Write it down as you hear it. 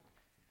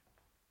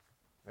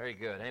Very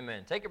good.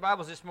 Amen. Take your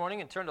Bibles this morning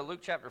and turn to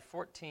Luke chapter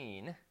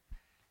 14.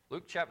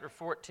 Luke chapter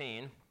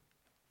 14.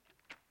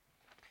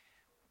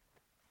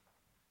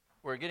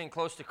 We're getting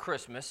close to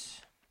Christmas,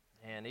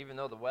 and even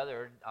though the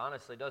weather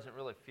honestly doesn't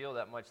really feel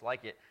that much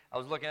like it, I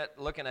was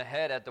looking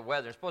ahead at the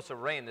weather. It's supposed to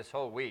rain this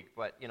whole week,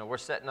 but we're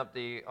setting up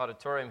the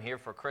auditorium here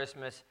for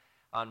Christmas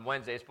on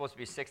Wednesday. It's supposed to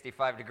be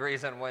 65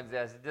 degrees on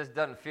Wednesday. It just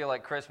doesn't feel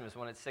like Christmas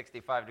when it's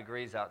 65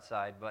 degrees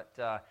outside,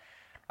 but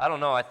I don't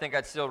know. I think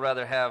I'd still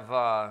rather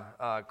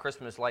have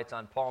Christmas lights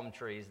on palm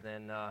trees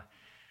than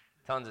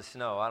tons of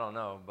snow. I don't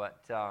know.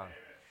 But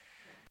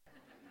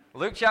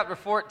Luke chapter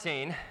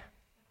 14.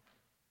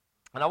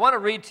 And I want to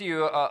read to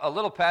you a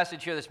little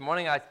passage here this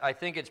morning. I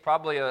think it's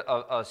probably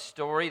a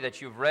story that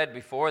you've read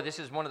before. This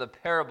is one of the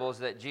parables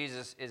that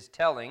Jesus is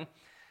telling.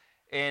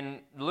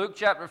 In Luke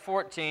chapter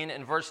 14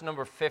 and verse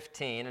number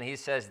 15, and he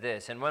says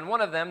this, "And when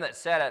one of them that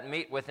sat at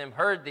meat with him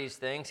heard these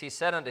things, he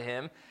said unto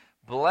him,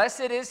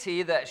 Blessed is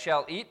he that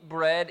shall eat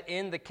bread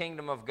in the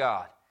kingdom of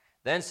God.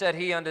 Then said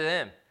he unto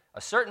them,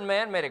 A certain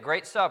man made a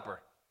great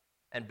supper,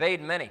 and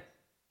bade many,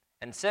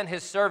 and sent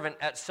his servant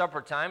at supper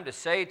time to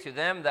say to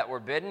them that were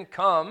bidden,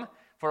 Come,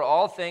 for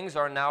all things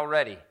are now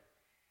ready.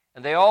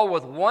 And they all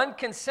with one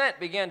consent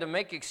began to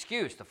make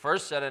excuse. The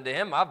first said unto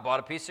him, I've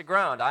bought a piece of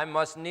ground. I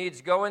must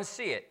needs go and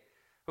see it.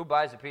 Who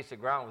buys a piece of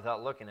ground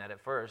without looking at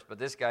it first? But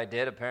this guy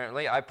did,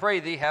 apparently. I pray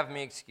thee, have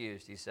me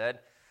excused, he said.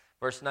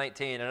 Verse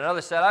 19, and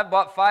another said, I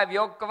bought 5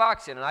 yoke of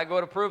oxen, and I go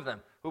to prove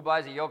them. Who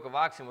buys a yoke of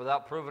oxen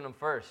without proving them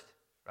first?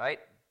 Right?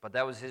 But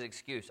that was his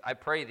excuse. I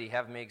pray thee,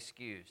 have me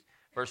excused.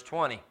 Verse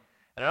 20,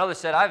 and another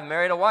said, I've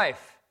married a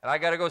wife, and I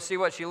got to go see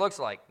what she looks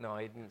like. No,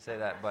 he didn't say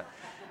that, but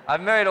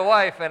I've married a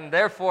wife, and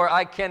therefore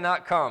I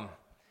cannot come.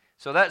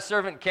 So that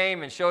servant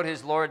came and showed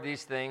his lord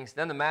these things.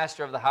 Then the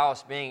master of the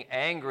house, being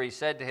angry,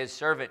 said to his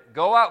servant,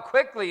 Go out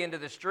quickly into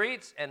the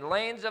streets and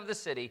lanes of the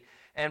city,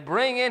 and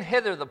bring in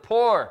hither the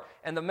poor,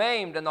 and the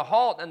maimed, and the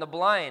halt, and the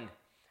blind.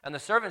 And the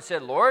servant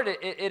said, Lord,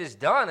 it is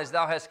done as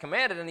thou hast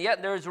commanded, and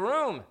yet there is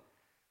room.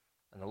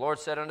 And the Lord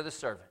said unto the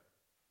servant,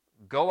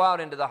 Go out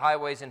into the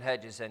highways and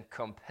hedges, and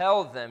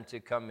compel them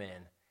to come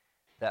in,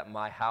 that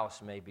my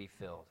house may be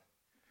filled.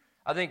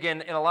 I think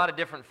in a lot of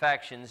different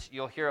factions,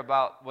 you'll hear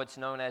about what's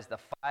known as the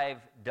 5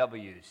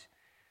 W's.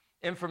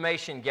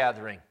 Information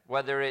gathering,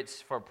 whether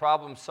it's for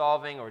problem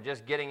solving or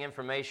just getting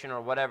information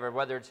or whatever,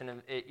 whether it's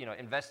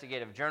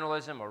investigative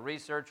journalism or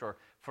research or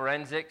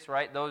forensics,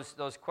 right?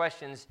 Those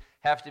questions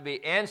have to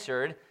be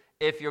answered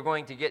if you're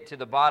going to get to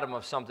the bottom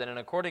of something. And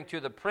according to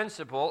the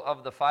principle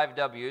of the 5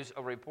 W's,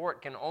 a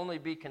report can only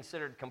be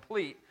considered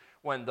complete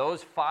when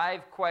those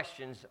 5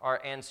 questions are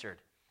answered.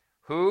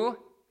 Who,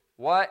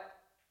 what,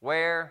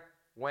 where,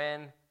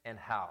 when, and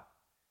how.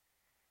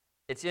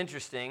 It's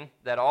interesting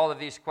that all of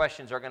these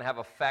questions are going to have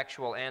a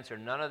factual answer.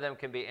 None of them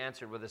can be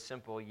answered with a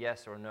simple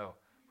yes or no.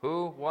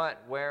 Who,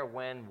 what, where,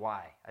 when,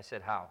 why. I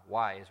said how.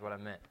 Why is what I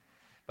meant.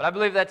 But I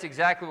believe that's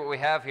exactly what we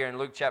have here in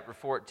Luke chapter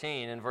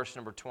 14 and verse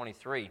number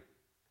 23.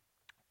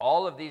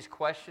 All of these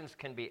questions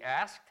can be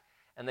asked,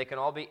 and they can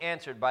all be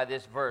answered by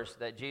this verse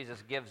that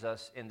Jesus gives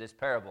us in this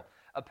parable.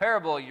 A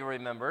parable, you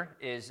remember,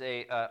 is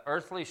an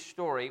earthly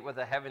story with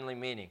a heavenly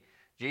meaning.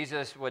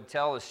 Jesus would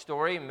tell a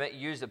story,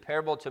 use a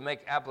parable to make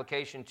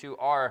application to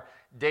our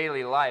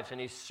daily lives. And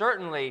he's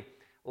certainly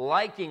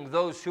liking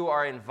those who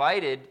are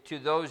invited to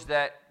those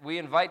that we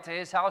invite to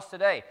his house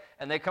today.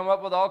 And they come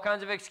up with all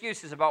kinds of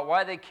excuses about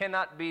why they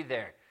cannot be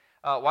there,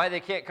 why they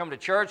can't come to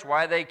church,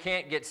 why they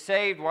can't get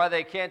saved, why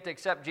they can't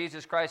accept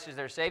Jesus Christ as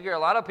their Savior. A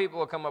lot of people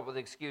will come up with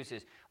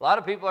excuses. A lot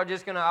of people are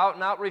just going to out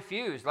and out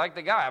refuse. Like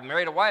the guy, I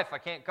married a wife, I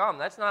can't come.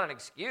 That's not an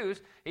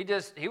excuse.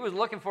 He was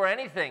looking for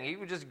anything. He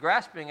was just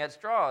grasping at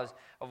straws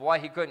of why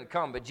he couldn't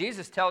come. But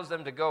Jesus tells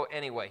them to go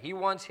anyway. He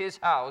wants his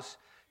house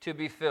to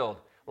be filled.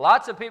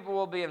 Lots of people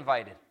will be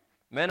invited.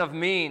 Men of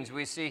means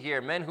we see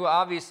here. Men who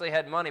obviously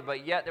had money,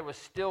 but yet there was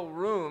still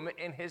room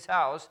in his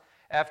house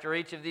after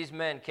each of these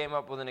men came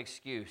up with an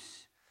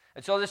excuse.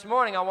 And so this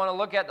morning I want to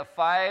look at the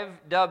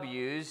 5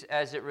 W's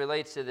as it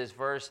relates to this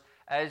verse,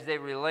 as they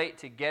relate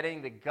to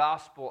getting the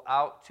gospel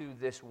out to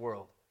this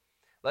world.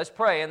 Let's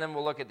pray, and then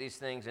we'll look at these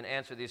things and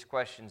answer these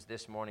questions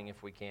this morning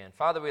if we can.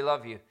 Father, we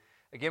love you.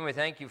 Again, we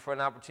thank you for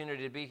an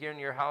opportunity to be here in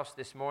your house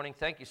this morning.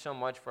 Thank you so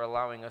much for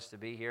allowing us to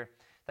be here.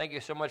 Thank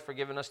you so much for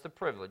giving us the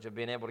privilege of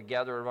being able to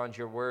gather around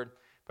your word.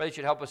 Pray that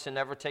you'd help us to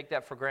never take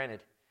that for granted.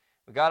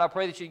 But God, I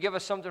pray that you'd give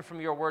us something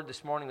from your word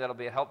this morning that'll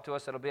be a help to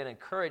us, that'll be an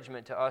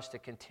encouragement to us to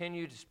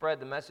continue to spread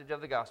the message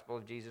of the gospel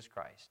of Jesus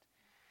Christ.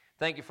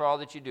 Thank you for all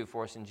that you do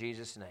for us in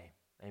Jesus' name.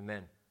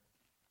 Amen.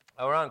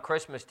 Around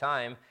Christmas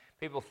time,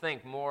 people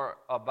think more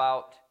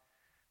about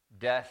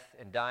death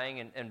and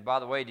dying. And by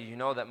the way, did you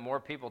know that more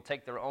people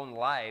take their own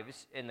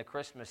lives in the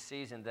Christmas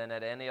season than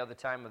at any other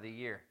time of the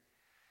year?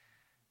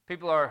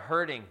 People are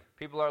hurting.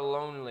 People are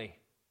lonely.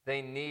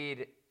 They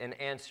need an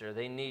answer.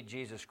 They need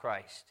Jesus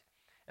Christ.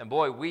 And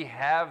boy, we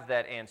have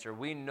that answer.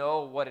 We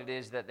know what it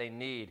is that they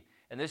need.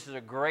 And this is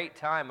a great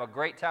time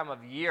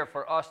of year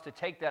for us to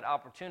take that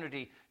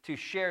opportunity to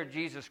share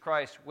Jesus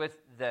Christ with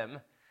them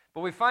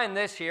But we find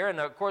this here, and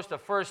of course the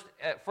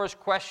first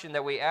question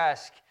that we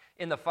ask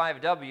in the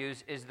 5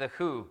 W's is the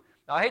who.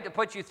 Now, I hate to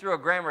put you through a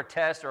grammar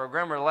test or a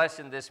grammar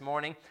lesson this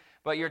morning,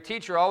 but your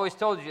teacher always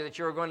told you that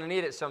you were going to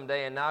need it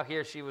someday, and now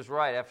here she was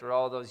right after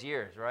all those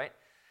years, right?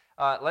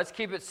 Let's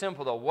keep it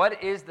simple, though.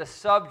 What is the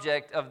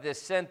subject of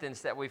this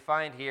sentence that we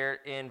find here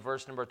in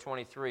verse number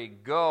 23?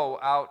 Go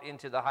out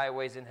into the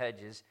highways and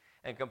hedges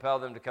and compel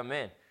them to come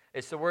in.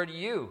 It's the word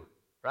you,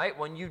 right?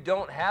 When you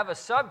don't have a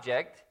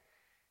subject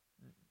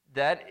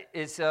that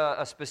is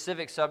a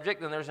specific subject,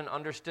 then there's an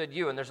understood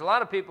you. And there's a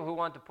lot of people who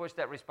want to push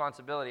that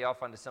responsibility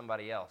off onto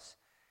somebody else,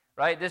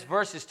 right? This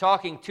verse is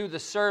talking to the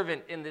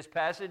servant in this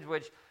passage,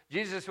 which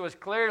Jesus was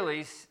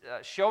clearly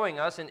showing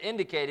us and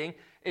indicating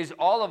is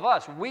all of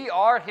us. We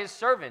are his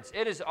servants.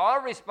 It is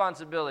our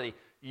responsibility.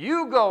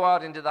 You go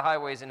out into the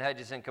highways and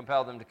hedges and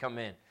compel them to come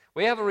in.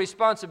 We have a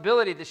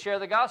responsibility to share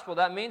the gospel.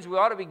 That means we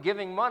ought to be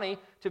giving money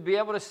to be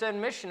able to send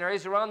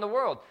missionaries around the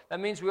world. That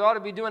means we ought to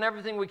be doing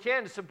everything we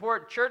can to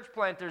support church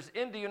planters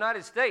in the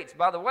United States.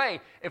 By the way,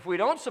 if we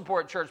don't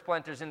support church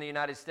planters in the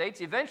United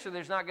States, eventually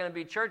there's not going to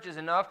be churches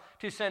enough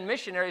to send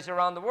missionaries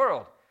around the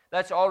world.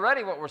 That's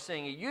already what we're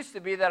seeing. It used to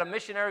be that a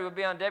missionary would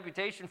be on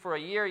deputation for a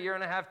year, year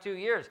and a half, 2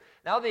 years.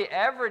 Now the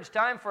average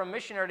time for a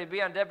missionary to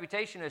be on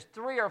deputation is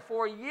 3 or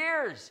 4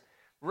 years.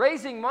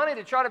 Raising money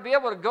to try to be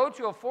able to go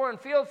to a foreign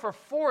field for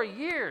 4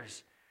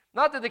 years.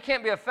 Not that they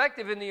can't be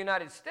effective in the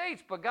United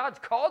States, but God's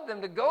called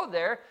them to go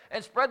there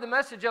and spread the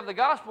message of the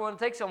gospel, and it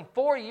takes them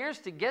 4 years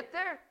to get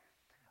there.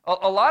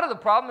 A lot of the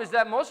problem is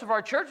that most of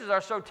our churches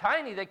are so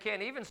tiny they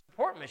can't even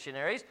support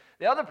missionaries.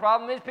 The other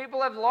problem is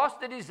people have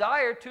lost the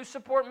desire to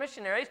support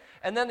missionaries.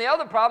 And then the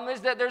other problem is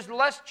that there's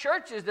less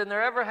churches than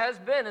there ever has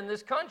been in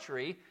this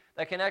country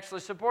that can actually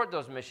support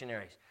those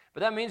missionaries.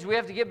 But that means we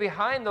have to get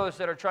behind those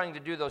that are trying to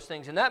do those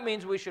things. And that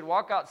means we should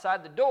walk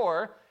outside the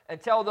door and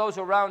tell those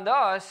around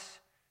us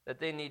that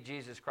they need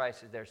Jesus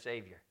Christ as their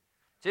Savior.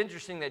 It's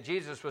interesting that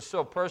Jesus was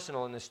so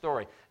personal in this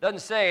story. It doesn't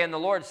say, and the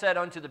Lord said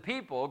unto the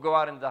people, go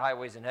out into the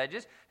highways and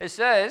hedges. It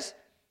says,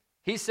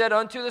 he said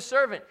unto the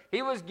servant.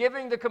 He was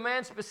giving the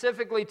command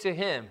specifically to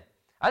him.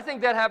 I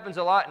think that happens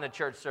a lot in a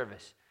church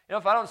service. You know,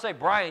 if I don't say,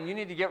 Brian, you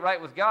need to get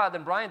right with God,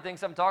 then Brian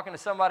thinks I'm talking to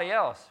somebody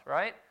else,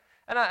 right?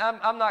 And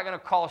I'm not going to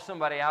call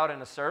somebody out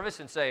in a service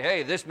and say,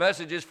 hey, this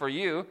message is for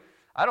you.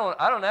 I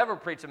don't ever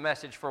preach a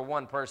message for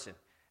one person.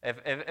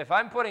 If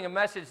I'm putting a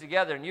message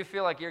together and you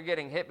feel like you're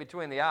getting hit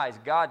between the eyes,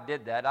 God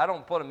did that. I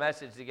don't put a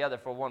message together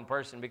for one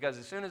person, because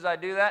as soon as I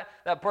do that,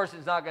 that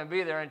person's not going to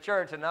be there in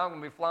church, and now I'm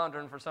going to be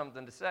floundering for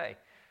something to say,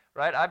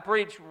 right? I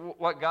preach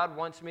what God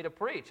wants me to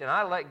preach, and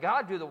I let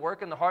God do the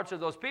work in the hearts of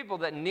those people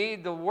that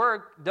need the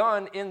work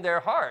done in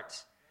their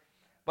hearts.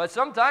 But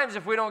sometimes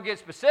if we don't get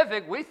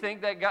specific, we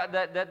think that God,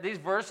 that these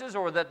verses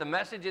or that the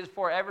message is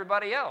for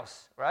everybody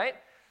else, right?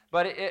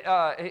 But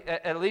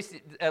at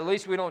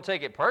least we don't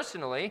take it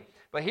personally.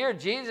 But here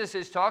Jesus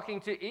is talking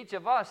to each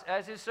of us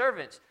as his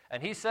servants.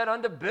 And he said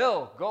unto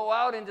Bill, go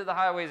out into the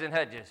highways and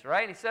hedges,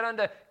 right? He said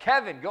unto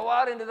Kevin, go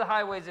out into the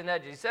highways and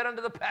hedges. He said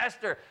unto the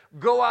pastor,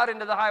 go out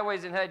into the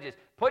highways and hedges.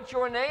 Put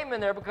your name in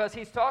there, because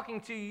he's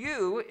talking to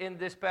you in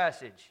this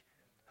passage.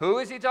 Who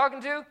is he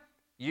talking to?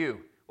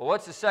 You. Well,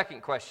 what's the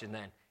second question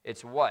then?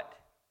 It's what?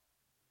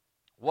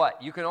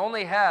 What? You can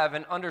only have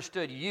an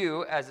understood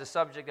you as the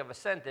subject of a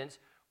sentence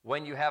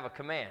when you have a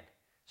command.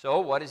 So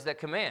what is that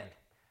command?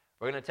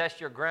 We're going to test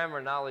your grammar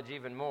knowledge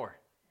even more.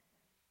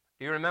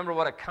 Do you remember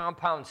what a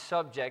compound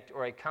subject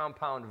or a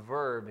compound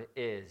verb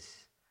is?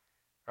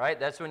 Right?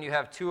 That's when you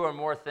have two or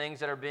more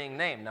things that are being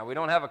named. Now, we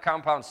don't have a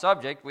compound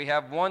subject. We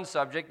have one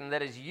subject, and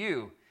that is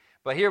you.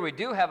 But here we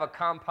do have a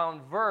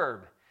compound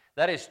verb.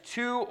 That is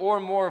two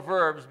or more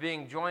verbs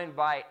being joined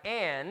by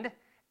and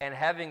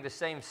having the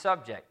same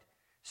subject.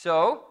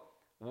 So,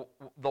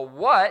 the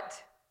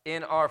what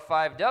in our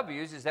 5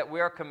 W's is that we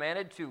are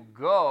commanded to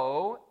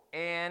go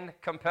and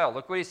compel.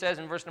 Look what he says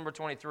in verse number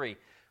 23.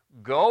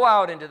 Go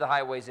out into the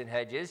highways and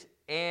hedges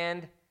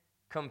and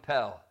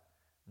compel.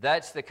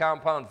 That's the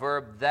compound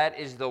verb. That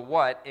is the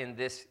what in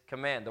this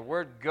command. The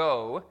word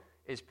go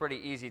is pretty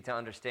easy to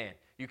understand.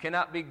 You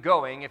cannot be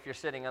going if you're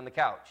sitting on the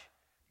couch.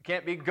 You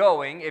can't be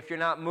going if you're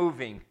not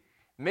moving.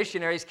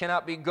 Missionaries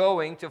cannot be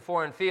going to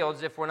foreign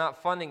fields if we're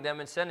not funding them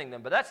and sending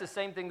them. But that's the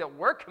same thing that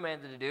we're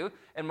commanded to do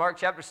in Mark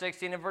chapter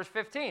 16 and verse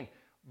 15.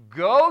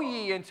 Go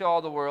ye into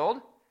all the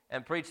world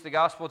and preach the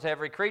gospel to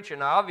every creature.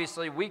 Now,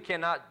 obviously, we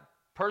cannot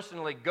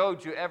personally go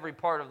to every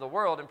part of the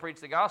world and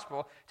preach the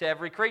gospel to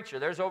every creature.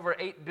 There's over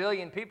 8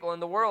 billion people in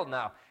the world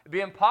now. It'd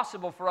be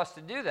impossible for us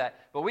to do that.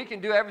 But we can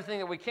do everything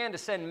that we can to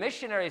send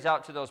missionaries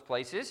out to those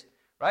places,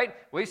 right?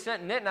 We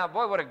sent Nitin out.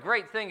 Boy, what a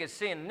great thing is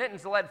seeing.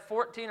 Nitin's led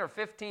 14 or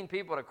 15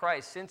 people to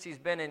Christ since he's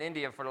been in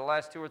India for the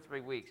last 2 or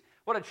 3 weeks.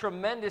 What a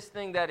tremendous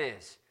thing that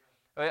is.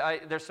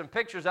 There's some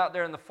pictures out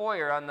there in the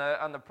foyer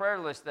on the prayer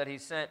list that he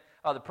sent,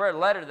 the prayer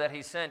letter that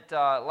he sent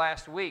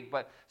last week,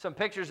 but some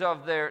pictures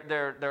of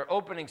their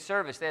opening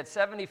service. They had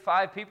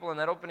 75 people in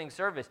that opening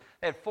service.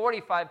 They had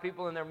 45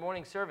 people in their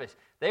morning service.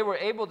 They were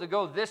able to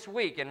go this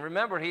week, and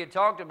remember, he had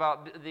talked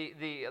about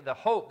the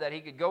hope that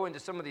he could go into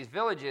some of these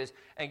villages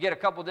and get a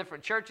couple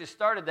different churches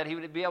started that he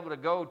would be able to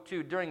go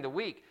to during the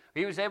week.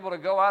 He was able to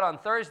go out on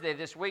Thursday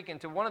this week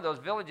into one of those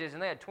villages,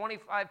 and they had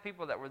 25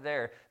 people that were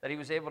there that he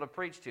was able to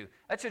preach to.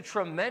 That's a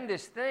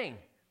tremendous thing.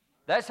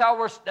 That's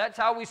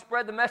how we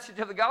spread the message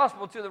of the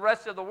gospel to the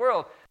rest of the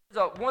world.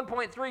 There's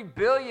 1.3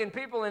 billion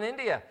people in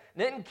India.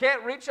 Nitin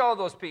can't reach all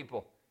those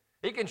people.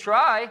 He can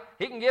try.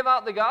 He can give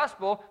out the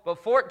gospel,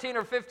 but 14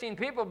 or 15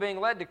 people being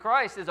led to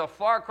Christ is a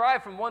far cry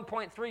from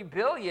 1.3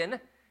 billion.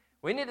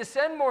 We need to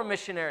send more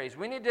missionaries.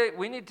 We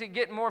need to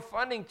get more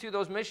funding to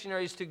those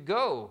missionaries to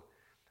go.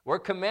 We're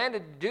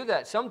commanded to do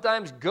that.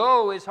 Sometimes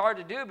go is hard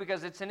to do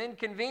because it's an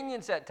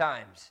inconvenience at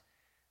times.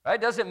 Right?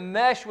 It doesn't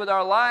mesh with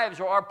our lives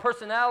or our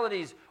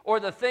personalities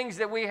or the things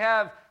that we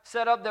have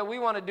set up that we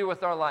want to do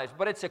with our lives.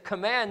 But it's a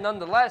command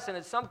nonetheless, and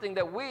it's something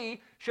that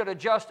we should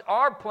adjust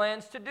our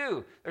plans to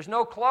do. There's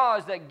no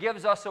clause that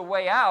gives us a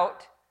way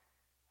out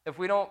if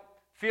we don't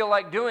feel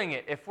like doing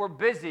it, if we're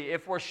busy,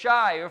 if we're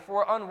shy, or if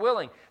we're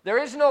unwilling. There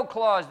is no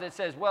clause that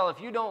says, well, if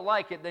you don't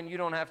like it, then you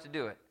don't have to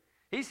do it.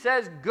 He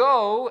says,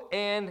 go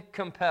and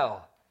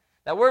compel.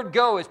 That word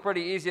go is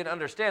pretty easy to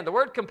understand. The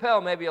word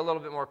compel may be a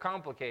little bit more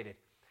complicated.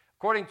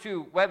 According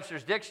to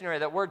Webster's dictionary,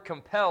 that word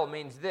compel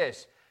means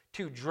this: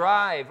 to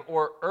drive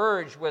or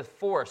urge with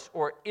force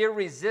or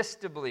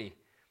irresistibly,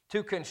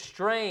 to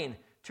constrain,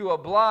 to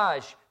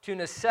oblige, to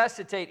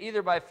necessitate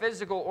either by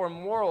physical or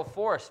moral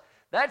force.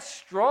 That's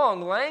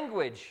strong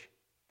language.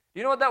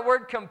 You know what that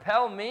word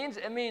compel means?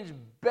 It means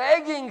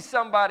begging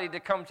somebody to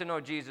come to know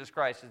Jesus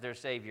Christ as their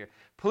Savior,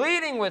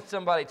 pleading with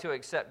somebody to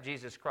accept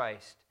Jesus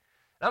Christ.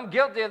 I'm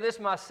guilty of this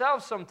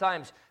myself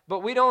sometimes,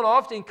 but we don't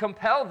often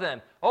compel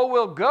them. Oh,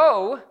 we'll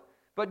go,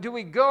 but do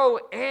we go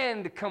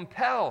and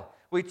compel?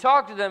 We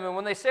talk to them, and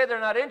when they say they're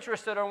not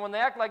interested or when they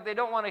act like they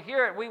don't want to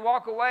hear it, we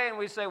walk away and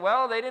we say,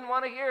 well, they didn't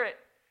want to hear it.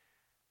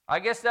 I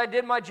guess I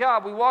did my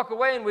job. We walk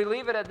away and we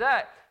leave it at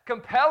that.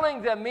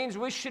 Compelling them means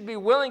we should be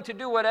willing to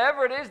do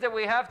whatever it is that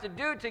we have to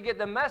do to get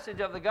the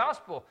message of the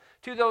gospel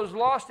to those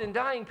lost and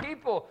dying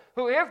people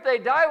who, if they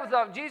die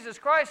without Jesus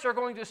Christ, are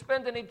going to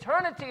spend an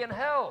eternity in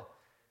hell.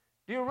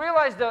 Do you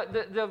realize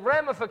the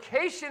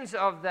ramifications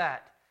of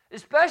that?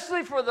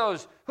 Especially for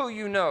those who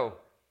you know,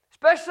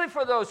 especially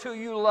for those who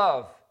you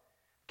love.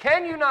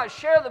 Can you not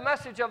share the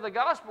message of the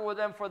gospel with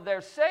them for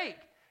their sake?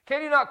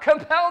 Can you not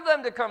compel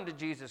them to come to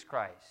Jesus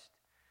Christ?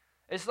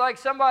 It's like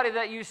somebody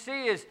that you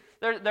see is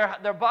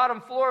their bottom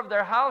floor of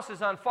their house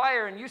is on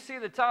fire, and you see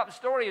the top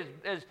story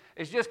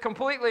is just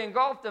completely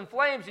engulfed in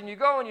flames, and you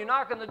go and you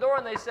knock on the door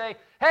and they say,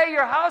 hey,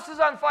 your house is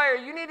on fire,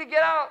 you need to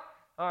get out.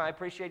 Oh, I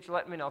appreciate you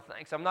letting me know,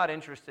 thanks, I'm not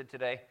interested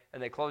today,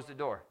 and they close the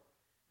door.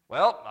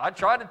 Well, I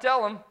tried to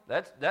tell them,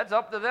 that's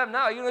up to them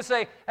now. You're going to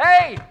say,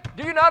 hey,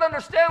 do you not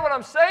understand what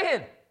I'm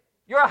saying?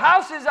 Your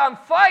house is on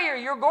fire,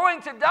 you're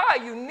going to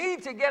die, you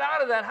need to get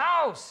out of that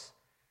house.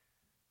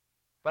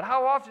 But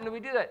how often do we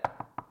do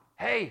that?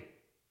 Hey,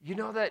 you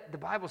know that the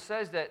Bible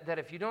says that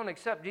if you don't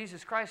accept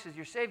Jesus Christ as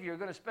your Savior, you're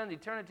going to spend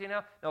eternity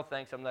now? No,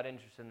 thanks, I'm not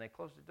interested. And they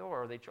close the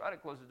door, or they try to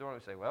close the door,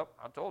 and we say, well,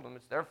 I told them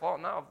it's their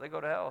fault now if they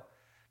go to hell.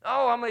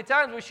 Oh, how many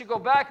times we should go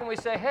back and we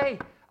say, hey,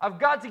 I've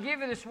got to give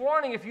you this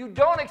warning. If you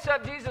don't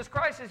accept Jesus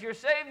Christ as your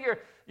Savior,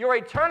 your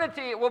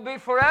eternity will be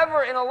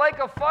forever in a lake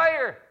of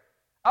fire.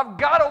 I've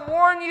got to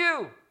warn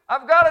you.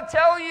 I've got to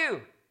tell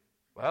you.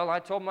 Well, I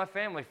told my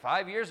family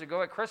 5 years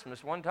ago at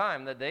Christmas one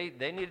time that they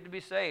needed to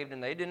be saved,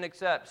 and they didn't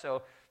accept,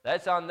 so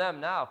that's on them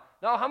now.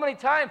 No, how many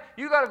times?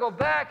 You got to go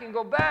back and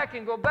go back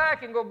and go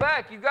back and go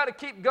back. You've got to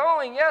keep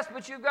going, yes,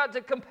 but you've got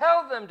to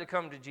compel them to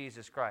come to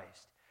Jesus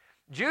Christ.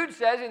 Jude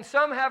says, and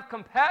some have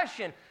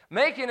compassion,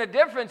 making a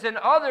difference, and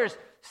others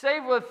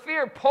save with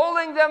fear,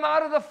 pulling them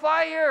out of the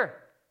fire,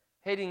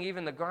 hating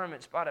even the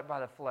garment spotted by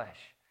the flesh.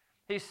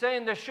 He's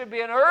saying there should be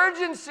an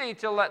urgency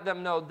to let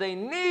them know. They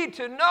need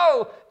to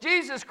know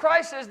Jesus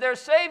Christ as their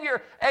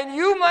Savior, and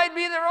you might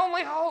be their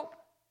only hope.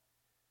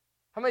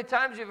 How many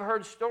times have you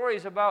heard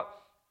stories about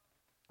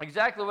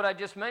exactly what I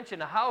just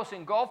mentioned, a house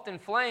engulfed in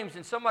flames,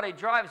 and somebody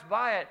drives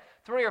by it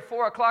 3 or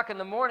 4 o'clock in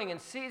the morning and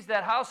sees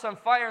that house on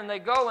fire, and they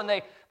go and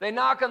they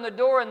knock on the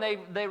door and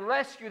they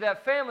rescue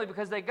that family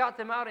because they got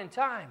them out in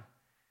time.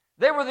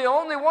 They were the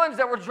only ones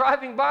that were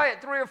driving by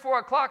at 3 or 4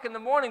 o'clock in the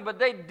morning, but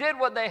they did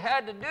what they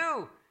had to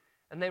do.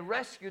 And they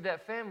rescued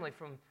that family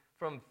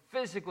from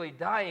physically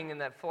dying in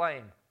that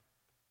flame.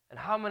 And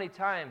how many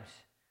times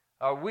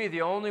are we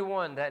the only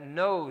one that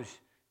knows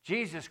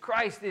Jesus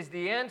Christ is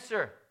the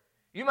answer?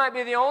 You might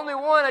be the only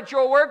one at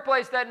your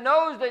workplace that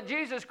knows that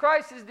Jesus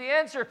Christ is the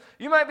answer.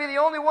 You might be the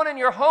only one in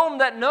your home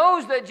that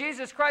knows that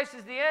Jesus Christ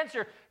is the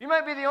answer. You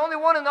might be the only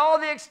one in all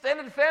the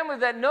extended family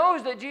that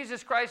knows that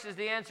Jesus Christ is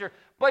the answer.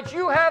 But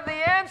you have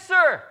the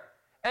answer,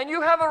 and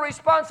you have a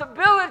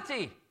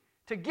responsibility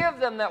to give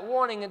them that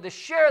warning and to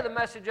share the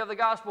message of the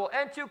gospel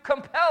and to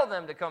compel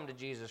them to come to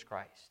Jesus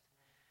Christ.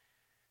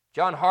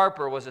 John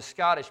Harper was a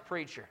Scottish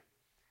preacher.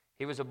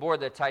 He was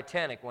aboard the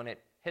Titanic when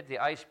it hit the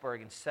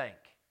iceberg and sank.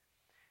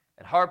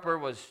 And Harper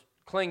was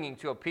clinging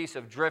to a piece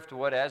of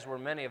driftwood, as were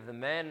many of the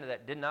men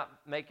that did not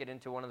make it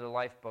into one of the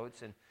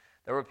lifeboats. And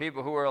there were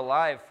people who were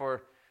alive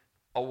for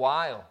a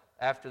while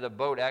after the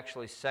boat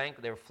actually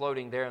sank. They were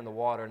floating there in the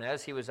water. And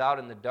as he was out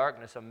in the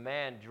darkness, a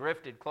man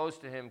drifted close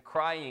to him,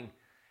 crying.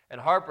 And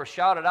Harper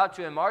shouted out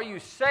to him, "Are you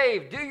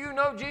saved? Do you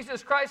know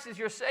Jesus Christ is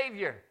your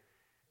Savior?"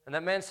 And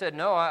that man said,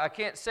 "No, I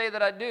can't say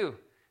that I do."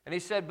 And he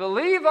said,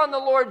 "Believe on the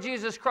Lord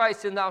Jesus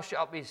Christ, and thou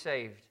shalt be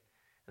saved."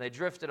 And they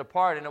drifted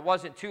apart, and it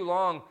wasn't too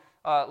long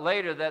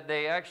later that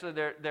they actually,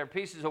 their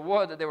pieces of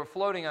wood that they were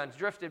floating on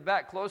drifted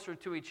back closer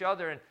to each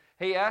other. And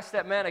he asked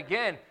that man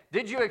again,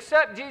 "Did you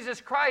accept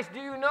Jesus Christ? Do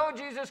you know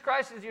Jesus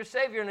Christ is your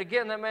Savior?" And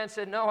again, that man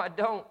said, "No, I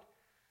don't."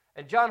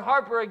 And John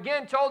Harper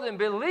again told him,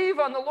 "Believe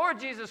on the Lord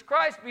Jesus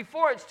Christ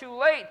before it's too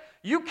late.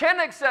 You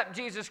can accept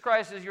Jesus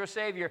Christ as your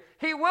Savior.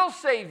 He will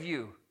save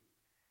you."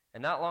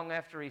 And not long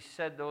after he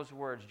said those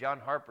words,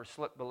 John Harper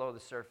slipped below the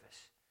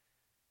surface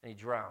and he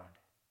drowned.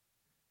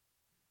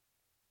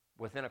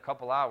 Within a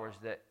couple hours,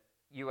 that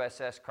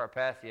USS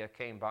Carpathia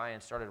came by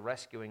and started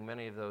rescuing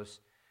many of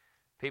those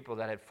people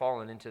that had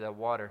fallen into that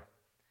water.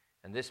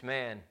 And this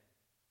man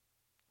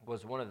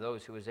was one of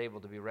those who was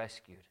able to be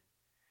rescued.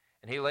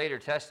 And he later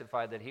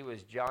testified that he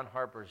was John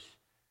Harper's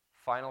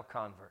final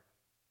convert,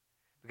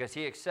 because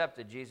he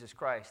accepted Jesus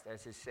Christ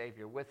as his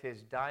Savior. With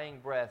his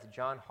dying breath,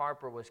 John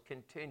Harper was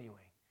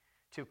continuing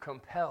to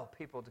compel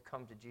people to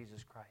come to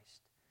Jesus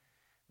Christ.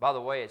 By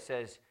the way, it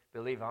says,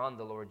 "Believe on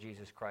the Lord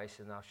Jesus Christ,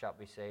 and thou shalt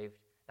be saved,"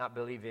 not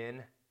believe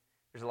in.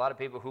 There's a lot of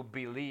people who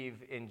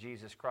believe in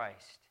Jesus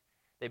Christ.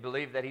 They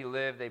believe that he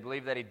lived. They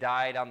believe that he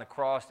died on the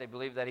cross. They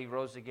believe that he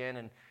rose again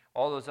and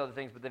all those other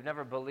things, but they've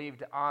never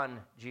believed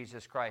on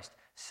Jesus Christ.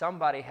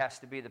 Somebody has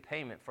to be the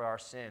payment for our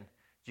sin.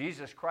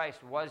 Jesus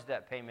Christ was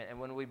that payment, and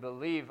when we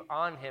believe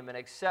on him and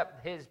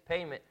accept his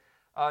payment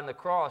on the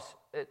cross,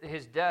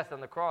 his death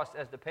on the cross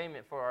as the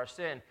payment for our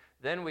sin,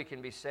 then we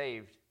can be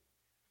saved.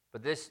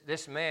 But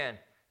this man,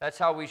 that's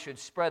how we should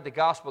spread the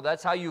gospel.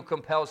 That's how you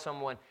compel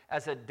someone.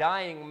 As a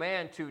dying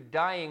man to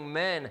dying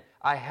men,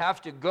 I have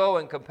to go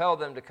and compel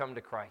them to come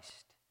to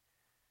Christ.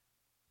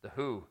 The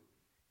who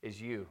is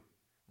you.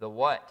 The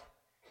what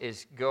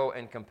is go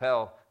and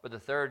compel. But the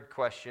third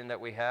question that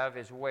we have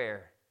is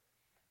where.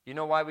 You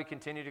know why we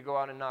continue to go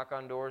out and knock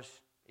on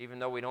doors, even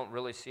though we don't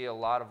really see a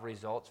lot of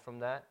results from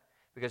that?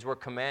 Because we're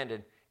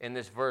commanded in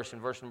this verse,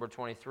 in verse number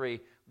 23,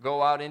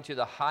 go out into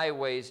the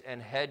highways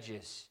and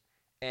hedges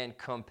and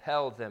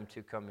compel them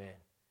to come in.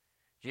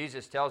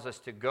 Jesus tells us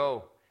to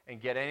go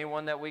and get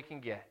anyone that we can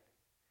get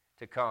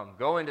to come.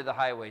 Go into the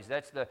highways.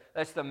 That's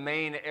the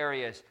main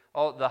areas.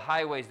 All the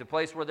highways, the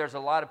place where there's a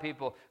lot of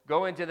people.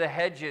 Go into the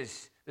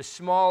hedges, the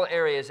small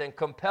areas, and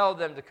compel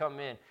them to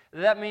come in.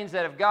 That means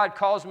that if God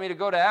calls me to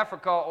go to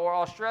Africa or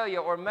Australia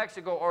or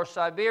Mexico or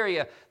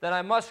Siberia, then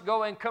I must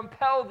go and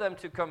compel them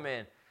to come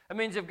in. It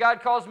means if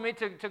God calls me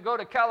to go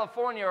to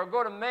California or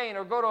go to Maine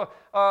or go to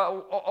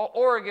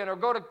Oregon or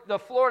go to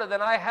Florida,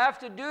 then I have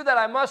to do that.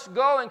 I must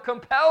go and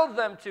compel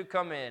them to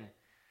come in.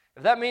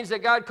 If that means that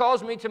God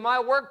calls me to my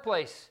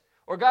workplace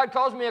or God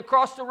calls me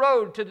across the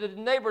road to the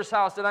neighbor's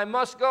house, then I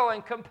must go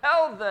and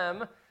compel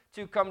them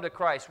to come to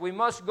Christ. We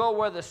must go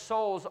where the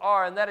souls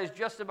are, and that is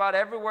just about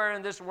everywhere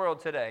in this world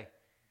today.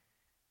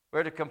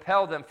 We're to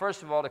compel them,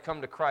 first of all, to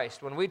come to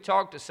Christ. When we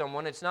talk to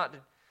someone, it's not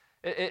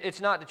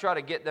to try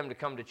to get them to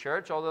come to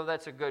church, although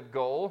that's a good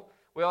goal.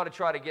 We ought to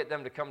try to get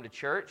them to come to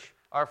church.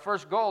 Our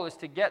first goal is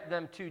to get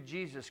them to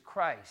Jesus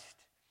Christ.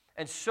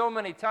 And so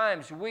many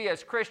times we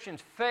as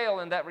Christians fail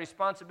in that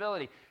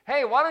responsibility.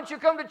 Hey, why don't you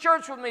come to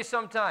church with me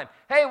sometime?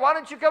 Hey, why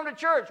don't you come to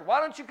church? Why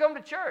don't you come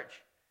to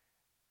church?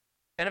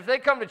 And if they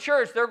come to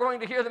church, they're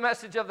going to hear the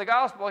message of the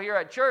gospel here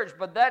at church,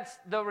 but that's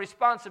the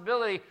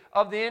responsibility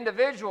of the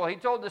individual. He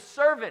told the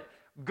servant,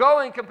 go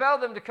and compel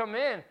them to come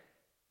in,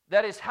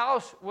 that his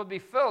house would be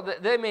filled.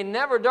 They may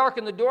never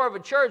darken the door of a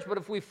church, but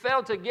if we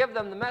fail to give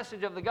them the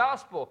message of the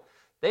gospel,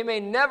 they may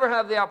never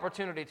have the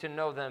opportunity to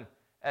know them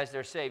as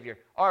their Savior.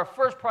 Our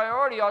first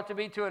priority ought to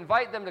be to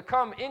invite them to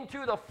come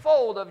into the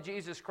fold of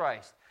Jesus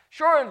Christ.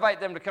 Sure, invite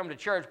them to come to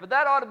church, but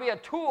that ought to be a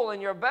tool in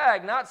your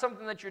bag, not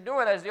something that you're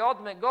doing as the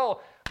ultimate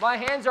goal. My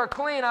hands are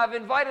clean. I've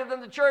invited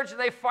them to church, and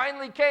they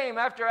finally came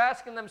after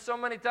asking them so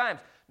many times.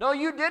 No,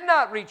 you did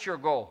not reach your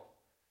goal.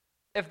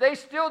 If they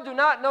still do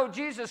not know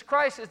Jesus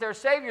Christ as their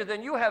Savior,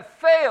 then you have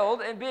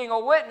failed in being a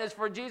witness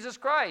for Jesus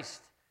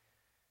Christ.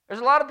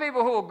 There's a lot of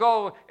people who will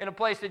go in a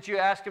place that you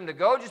ask them to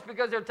go just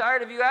because they're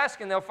tired of you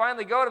asking. They'll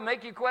finally go to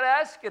make you quit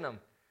asking them.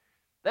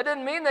 That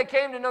didn't mean they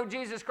came to know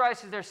Jesus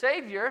Christ as their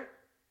Savior.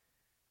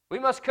 We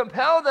must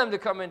compel them to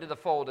come into the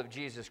fold of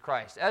Jesus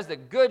Christ. As the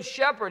good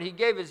shepherd, he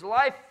gave his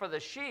life for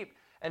the sheep,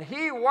 and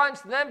he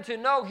wants them to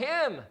know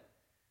him.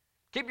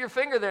 Keep your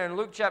finger there in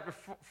Luke chapter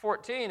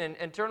 14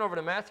 and turn over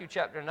to Matthew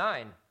chapter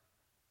 9.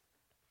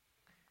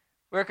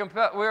 We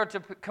are to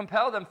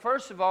compel them,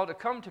 first of all, to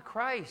come to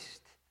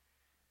Christ.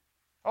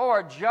 Oh,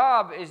 our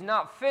job is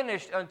not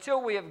finished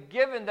until we have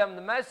given them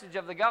the message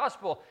of the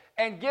gospel,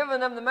 and given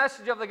them the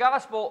message of the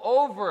gospel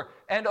over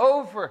and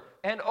over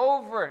and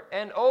over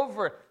and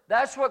over.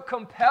 That's what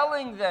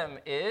compelling them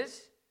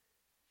is.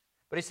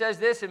 But he says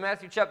this in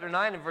Matthew chapter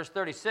 9 and verse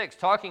 36,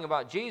 talking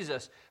about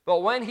Jesus. But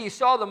when he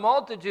saw the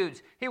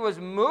multitudes, he was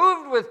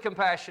moved with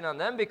compassion on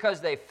them, because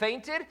they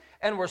fainted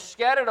and were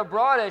scattered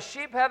abroad as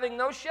sheep having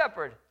no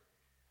shepherd.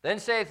 Then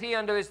saith he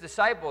unto his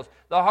disciples,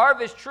 The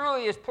harvest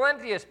truly is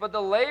plenteous, but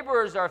the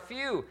laborers are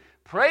few.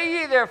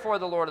 Pray ye therefore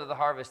the Lord of the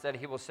harvest, that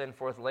he will send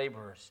forth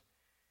laborers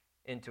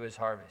into his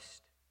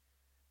harvest.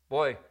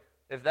 Boy,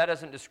 if that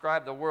doesn't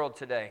describe the world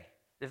today,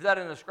 if that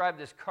doesn't describe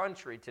this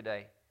country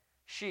today,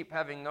 sheep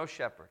having no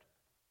shepherd.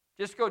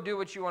 Just go do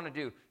what you want to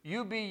do.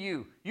 You be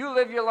you. You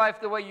live your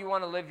life the way you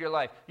want to live your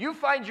life. You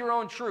find your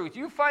own truth.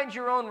 You find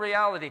your own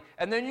reality,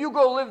 and then you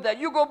go live that.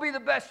 You go be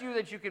the best you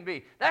that you can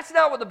be. That's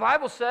not what the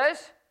Bible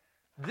says.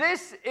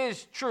 This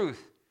is truth.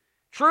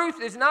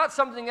 Truth is not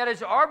something that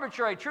is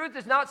arbitrary. Truth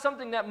is not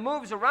something that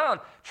moves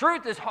around.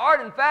 Truth is hard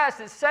and fast.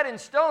 It's set in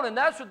stone, and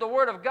that's what the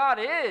Word of God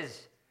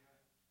is.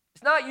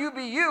 It's not you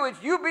be you.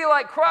 It's you be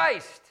like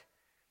Christ.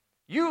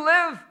 You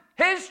live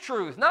His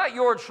truth, not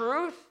your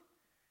truth.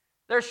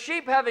 They're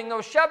sheep having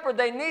no shepherd.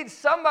 They need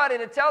somebody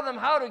to tell them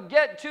how to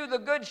get to the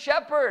good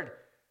shepherd.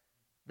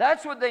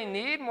 That's what they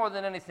need more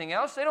than anything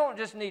else. They don't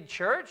just need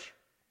church.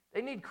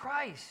 They need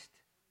Christ.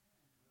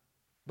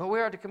 But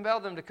we are to compel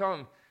them to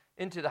come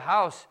into the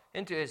house,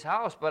 into His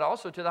house, but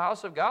also to the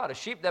house of God. A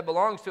sheep that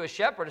belongs to a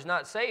shepherd is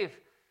not safe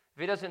if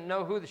he doesn't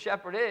know who the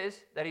shepherd is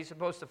that he's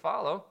supposed to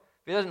follow.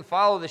 If he doesn't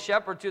follow the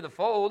shepherd to the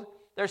fold,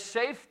 there's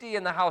safety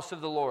in the house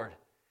of the Lord.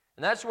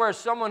 And that's where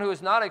someone who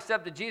has not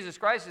accepted Jesus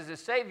Christ as his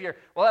Savior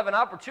will have an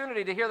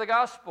opportunity to hear the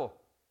gospel.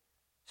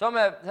 Some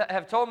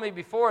have told me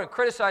before and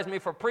criticized me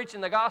for preaching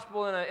the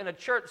gospel in a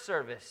church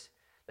service.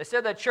 They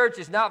said that church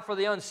is not for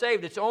the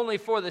unsaved. It's only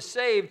for the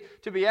saved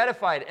to be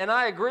edified. And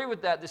I agree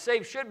with that. The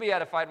saved should be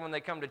edified when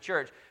they come to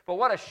church. But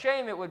what a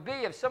shame it would be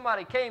if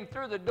somebody came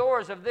through the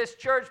doors of this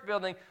church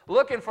building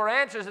looking for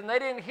answers, and they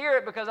didn't hear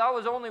it because I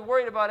was only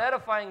worried about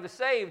edifying the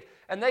saved.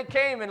 And they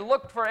came and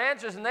looked for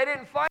answers, and they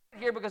didn't find it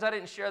here because I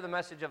didn't share the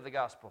message of the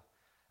gospel.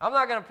 I'm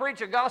not going to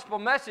preach a gospel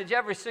message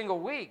every single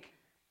week.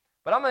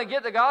 But I'm going to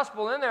get the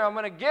gospel in there. I'm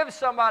going to give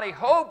somebody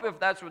hope if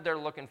that's what they're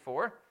looking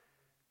for.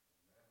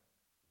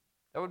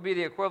 That would be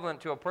the equivalent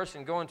to a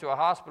person going to a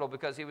hospital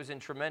because he was in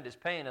tremendous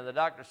pain, and the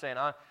doctor saying,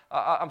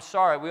 I'm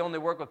sorry, we only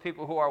work with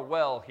people who are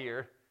well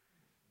here,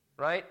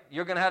 right?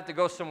 You're going to have to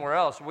go somewhere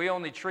else. We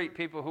only treat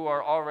people who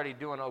are already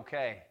doing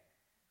okay,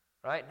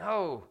 right?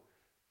 No.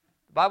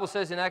 The Bible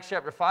says in Acts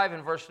chapter 5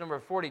 and verse number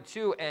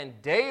 42,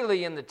 And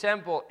daily in the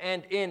temple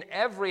and in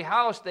every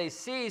house they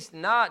ceased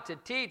not to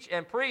teach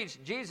and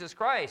preach Jesus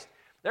Christ.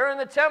 They're in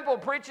the temple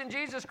preaching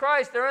Jesus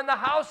Christ. They're in the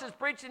houses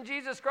preaching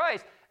Jesus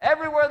Christ.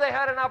 Everywhere they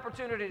had an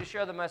opportunity to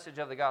share the message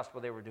of the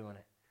gospel, they were doing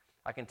it.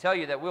 I can tell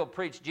you that we'll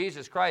preach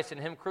Jesus Christ and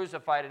Him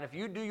crucified, and if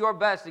you do your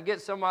best to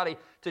get somebody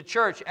to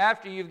church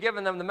after you've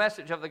given them the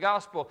message of the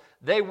gospel,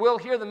 they will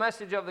hear the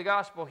message of the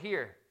gospel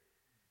here.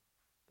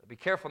 But be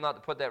careful not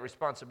to put that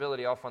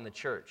responsibility off on the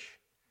church.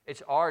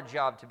 It's our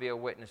job to be a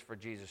witness for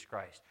Jesus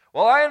Christ.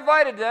 Well, I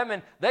invited them,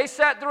 and they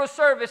sat through a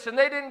service, and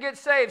they didn't get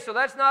saved, so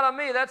that's not on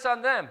me, that's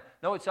on them.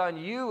 No, it's on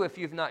you if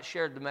you've not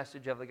shared the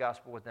message of the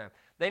gospel with them.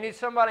 They need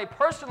somebody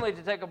personally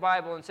to take a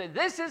Bible and say,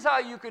 this is how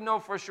you can know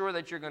for sure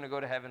that you're going to go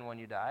to heaven when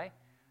you die.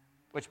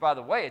 Which, by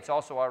the way, it's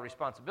also our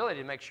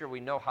responsibility to make sure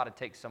we know how to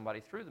take somebody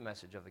through the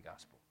message of the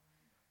gospel.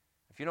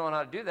 If you don't know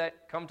how to do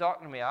that, come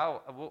talk to me.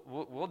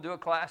 We'll do a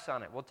class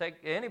on it. We'll take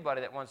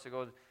anybody that wants to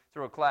go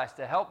through a class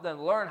to help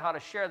them learn how to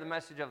share the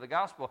message of the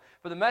gospel.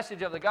 For the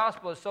message of the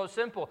gospel is so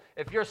simple.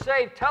 If you're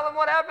saved, tell them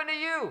what happened to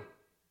you.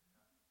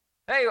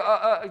 Hey,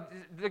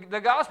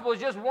 the gospel is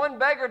just one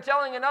beggar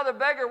telling another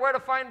beggar where to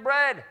find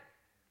bread.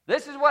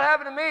 This is what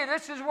happened to me.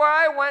 This is where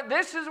I went.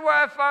 This is where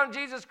I found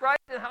Jesus Christ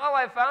and how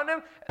I found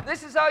Him.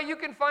 This is how you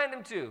can find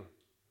Him too.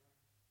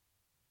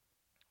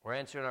 We're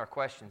answering our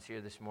questions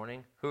here this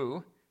morning.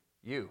 Who?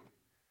 You.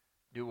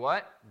 Do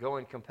what? Go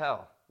and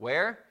compel.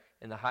 Where?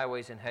 In the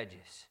highways and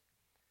hedges.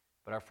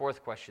 But our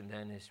fourth question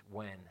then is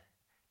when.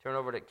 Turn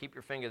over to, keep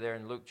your finger there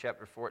in Luke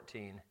chapter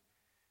 14.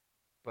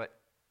 But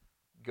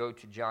go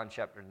to John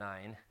chapter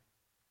 9.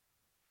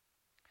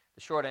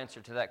 The short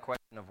answer to that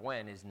question of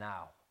when is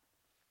now.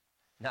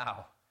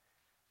 Now,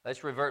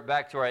 let's revert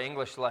back to our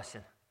English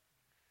lesson.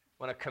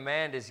 When a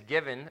command is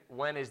given,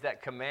 when is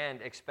that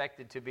command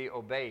expected to be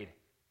obeyed?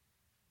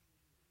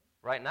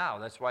 Right now.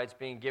 That's why it's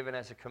being given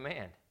as a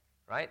command,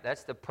 right?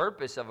 That's the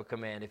purpose of a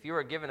command. If you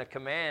are given a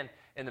command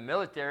in the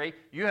military,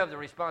 you have the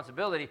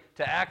responsibility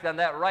to act on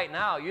that right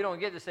now. You don't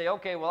get to say,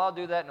 okay, well, I'll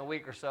do that in a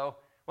week or so.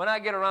 When I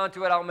get around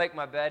to it, I'll make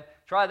my bed.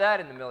 Try that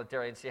in the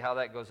military and see how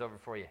that goes over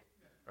for you,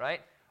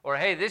 right? Or,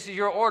 hey, this is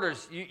your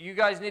orders. You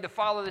guys need to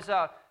follow this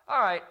out.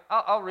 All right,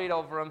 I'll read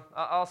over them.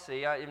 I'll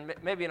see.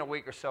 Maybe in a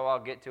week or so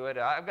I'll get to it.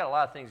 I've got a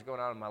lot of things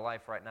going on in my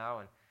life right now,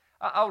 and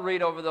I'll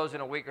read over those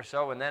in a week or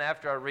so, and then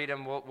after I read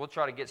them, we'll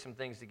try to get some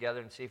things together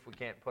and see if we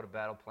can't put a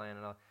battle plan.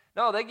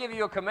 No, they give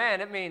you a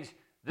command. It means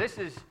This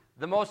is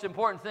the most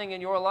important thing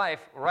in your life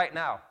right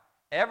now.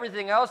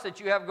 Everything else that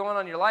you have going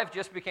on in your life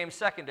just became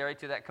secondary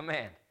to that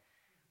command.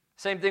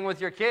 Same thing with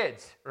your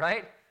kids,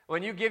 right?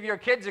 When you give your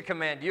kids a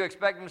command, do you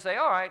expect them to say,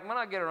 all right, when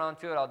I get around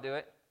to it, I'll do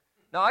it?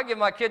 No, I give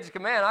my kids a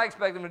command. I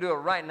expect them to do it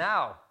right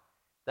now.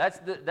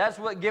 That's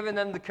what giving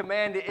them the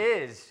command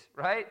is,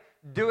 right?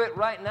 Do it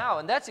right now.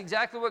 And that's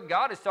exactly what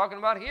God is talking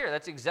about here.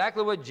 That's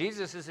exactly what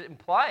Jesus is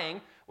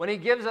implying when he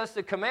gives us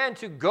the command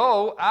to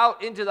go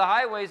out into the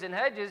highways and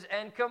hedges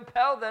and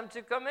compel them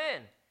to come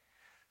in.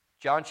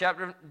 John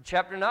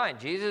chapter 9,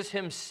 Jesus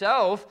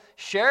himself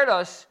shared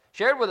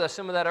with us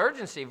some of that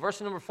urgency.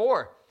 Verse number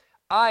 4,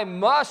 I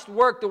must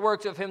work the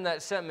works of him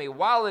that sent me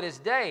while it is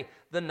day.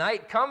 The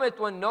night cometh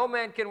when no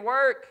man can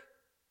work.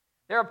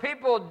 There are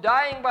people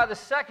dying by the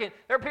second.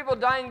 There are people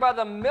dying by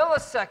the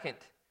millisecond.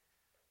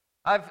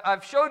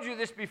 I've showed you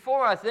this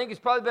before, I think. It's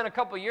probably been a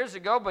couple years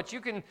ago, but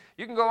you can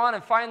go on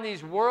and find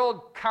these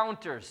world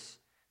counters,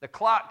 the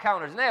clock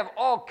counters, and they have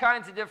all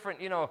kinds of different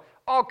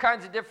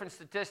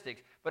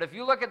statistics. But if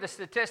you look at the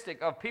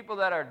statistic of people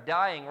that are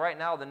dying right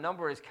now, the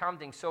number is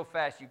counting so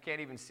fast you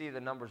can't even see the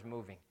numbers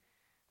moving.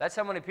 That's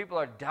how many people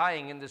are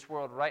dying in this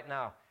world right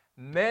now,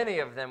 many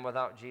of them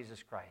without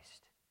Jesus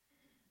Christ.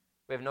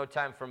 We have no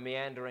time for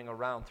meandering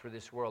around through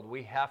this world.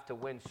 We have to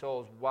win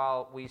souls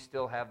while we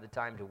still have the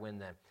time to win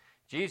them.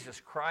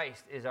 Jesus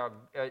Christ is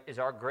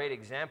our great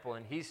example,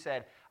 and he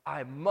said,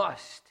 I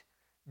must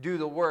do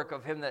the work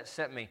of him that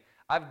sent me.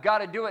 I've got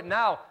to do it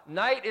now.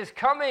 Night is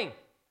coming.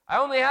 I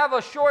only have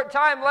a short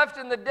time left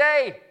in the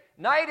day.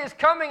 Night is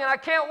coming, and I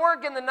can't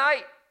work in the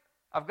night.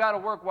 I've got to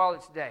work while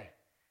it's day.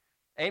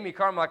 Amy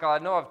Carmichael, I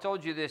know I've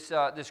told you this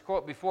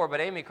quote before,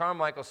 but Amy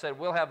Carmichael said,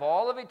 we'll have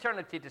all of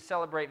eternity to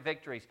celebrate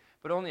victories,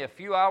 but only a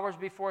few hours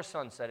before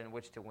sunset in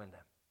which to win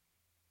them.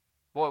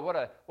 Boy,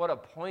 what a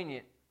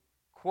poignant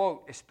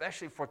quote,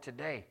 especially for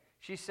today.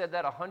 She said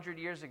that 100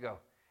 years ago.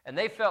 And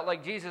they felt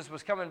like Jesus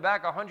was coming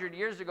back 100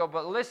 years ago,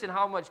 but listen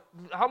how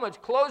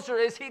much closer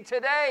is he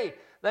today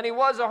than he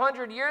was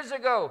 100 years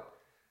ago.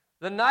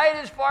 The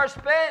night is far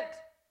spent.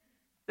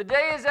 The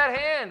day is at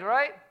hand,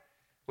 right?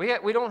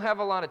 We don't have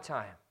a lot of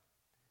time.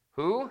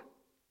 Who?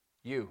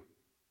 You.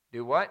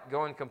 Do what?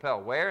 Go and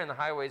compel. Where? In the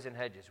highways and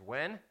hedges.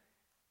 When?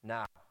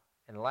 Now.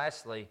 And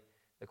lastly,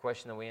 the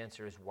question that we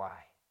answer is why.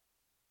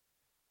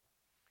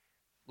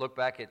 Look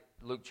back at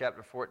Luke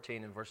chapter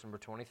 14 and verse number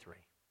 23.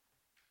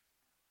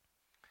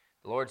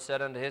 The Lord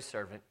said unto his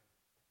servant,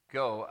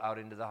 go out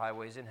into the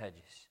highways and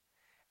hedges,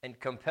 and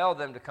compel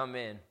them to come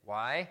in.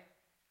 Why?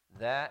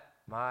 That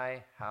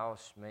my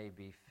house may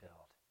be filled.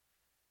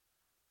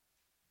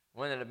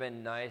 Wouldn't it have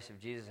been nice if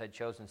Jesus had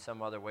chosen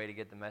some other way to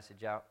get the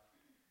message out?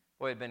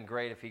 Boy, it would have been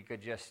great if he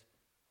could just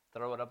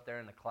throw it up there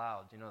in the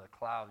clouds. You know, the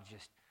clouds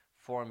just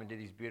form into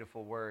these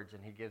beautiful words,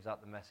 and he gives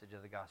out the message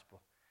of the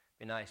gospel.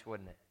 Be nice,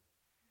 wouldn't it?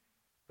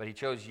 But he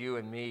chose you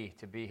and me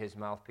to be his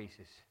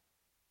mouthpieces.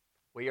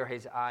 We are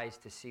his eyes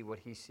to see what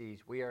he sees.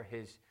 We are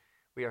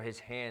his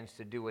hands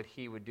to do what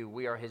he would do.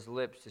 We are his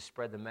lips to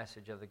spread the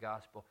message of the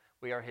gospel.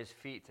 We are his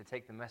feet to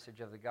take the message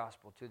of the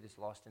gospel to this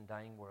lost and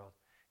dying world.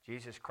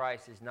 Jesus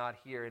Christ is not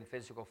here in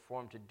physical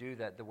form to do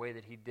that the way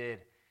that he did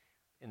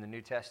in the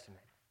New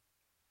Testament.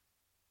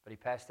 But he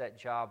passed that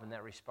job and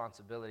that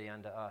responsibility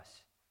unto us.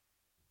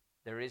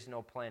 There is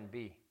no plan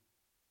B.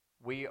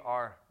 We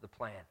are the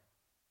plan.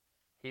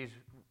 He's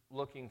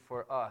looking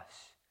for us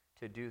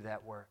to do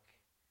that work.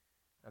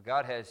 Now,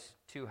 God has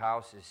two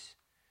houses.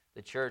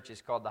 The church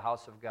is called the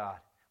house of God.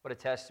 What a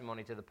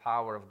testimony to the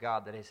power of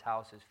God that his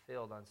house is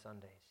filled on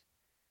Sundays.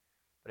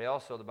 But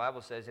also, the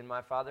Bible says, in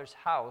my Father's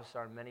house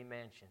are many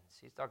mansions.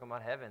 He's talking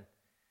about heaven.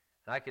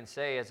 And I can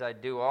say, as I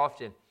do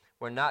often,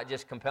 we're not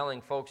just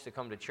compelling folks to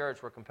come to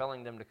church, we're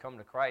compelling them to come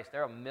to Christ.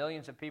 There are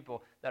millions of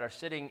people that are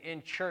sitting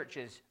in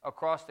churches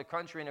across the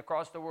country and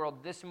across the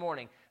world this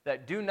morning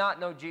that do not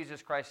know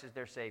Jesus Christ as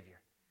their Savior.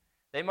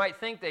 They might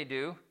think they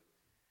do.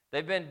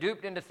 They've been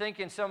duped into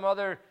thinking some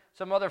other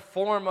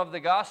form of the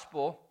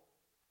gospel.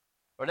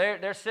 Or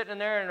they're sitting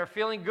there and they're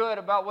feeling good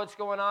about what's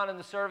going on in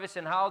the service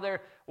and how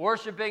they're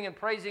worshiping and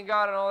praising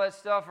God and all that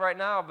stuff right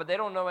now, but they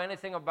don't know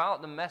anything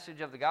about the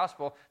message of the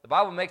gospel. The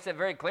Bible makes that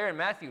very clear in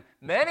Matthew.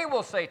 Many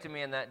will say to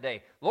me in that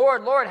day,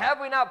 Lord, Lord, have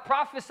we not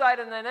prophesied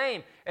in thy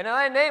name? And in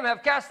thy name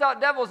have cast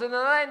out devils, and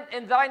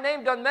in thy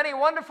name done many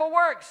wonderful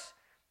works.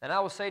 And I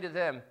will say to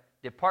them,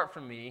 depart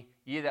from me,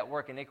 ye that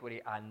work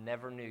iniquity, I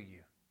never knew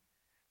you.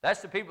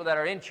 That's the people that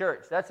are in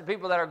church. That's the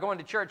people that are going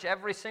to church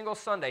every single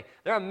Sunday.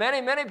 There are many,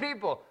 many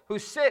people who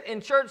sit in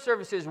church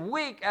services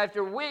week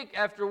after week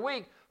after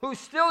week who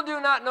still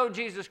do not know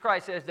Jesus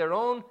Christ as their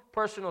own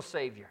personal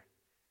Savior.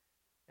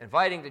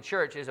 Inviting the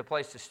church is a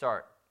place to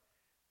start.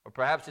 Or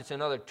perhaps it's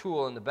another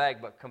tool in the bag,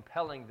 but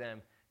compelling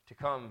them to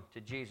come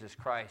to Jesus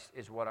Christ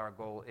is what our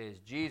goal is.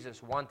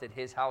 Jesus wanted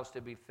his house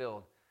to be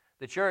filled.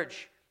 The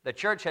church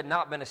had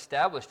not been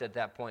established at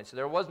that point, so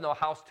there was no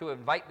house to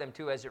invite them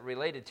to as it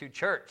related to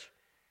church.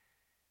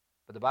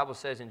 But the Bible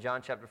says in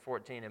John chapter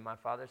 14, in my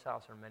Father's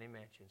house are many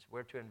mansions.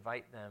 We're to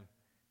invite them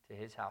to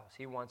his house.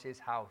 He wants his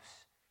house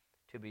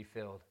to be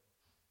filled.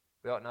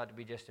 We ought not to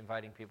be just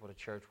inviting people to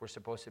church. We're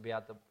supposed to be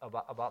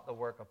about the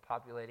work of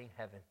populating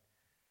heaven.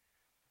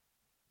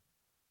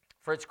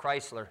 Fritz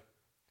Kreisler,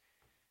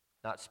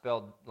 not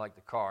spelled like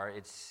the car,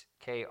 it's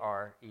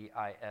Kreisler.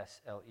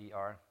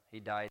 He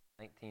died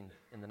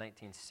in the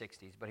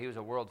 1960s, but he was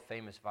a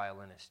world-famous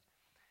violinist.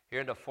 He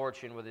earned a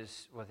fortune with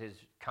his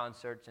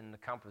concerts and the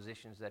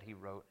compositions that he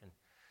wrote, and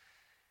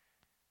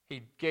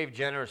he gave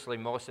generously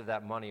most of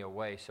that money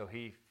away, so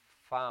he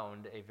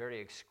found a very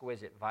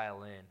exquisite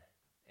violin,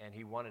 and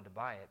he wanted to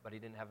buy it, but he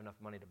didn't have enough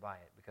money to buy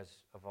it because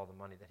of all the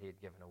money that he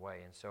had given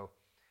away. And so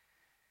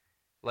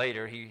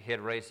later, he had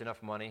raised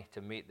enough money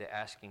to meet the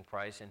asking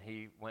price, and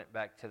he went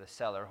back to the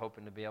seller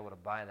hoping to be able to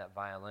buy that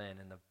violin,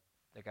 and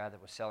the guy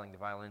that was selling the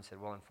violin said,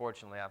 well,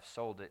 unfortunately, I've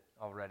sold it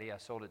already. I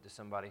sold it to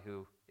somebody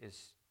who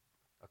is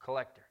a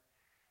collector,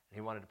 and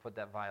he wanted to put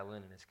that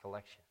violin in his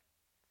collection.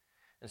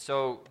 And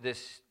so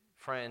this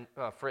friend,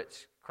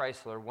 Fritz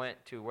Kreisler, went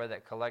to where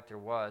that collector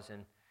was,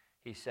 and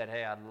he said,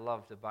 hey, I'd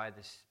love to buy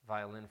this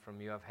violin from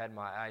you. I've had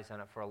my eyes on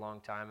it for a long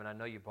time, and I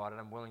know you bought it.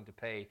 I'm willing to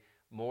pay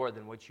more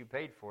than what you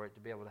paid for it to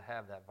be able to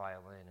have that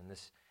violin. And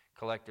this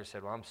collector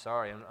said, well, I'm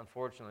sorry.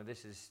 Unfortunately,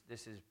 this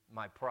is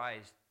my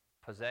prized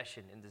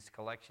possession in this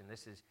collection.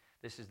 This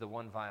is the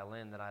one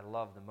violin that I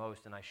love the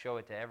most, and I show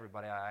it to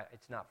everybody.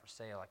 It's not for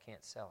sale. I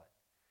can't sell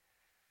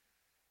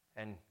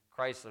it. And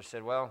Kreisler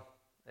said, well,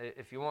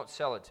 if you won't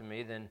sell it to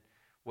me, then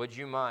would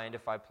you mind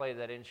if I play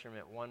that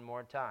instrument one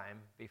more time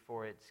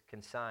before it's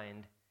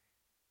consigned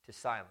to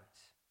silence?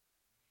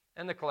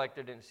 And the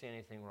collector didn't see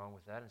anything wrong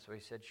with that, and so he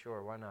said,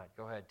 sure, why not?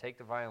 Go ahead, take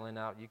the violin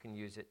out, you can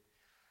use it.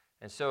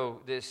 And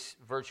so this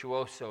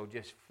virtuoso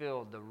just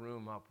filled the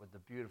room up with the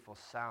beautiful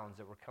sounds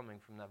that were coming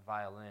from that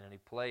violin, and he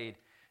played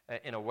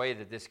in a way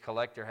that this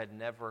collector had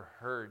never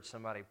heard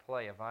somebody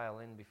play a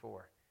violin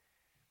before.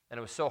 And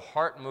it was so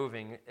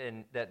heart-moving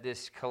in that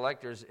this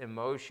collector's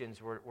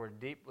emotions were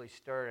deeply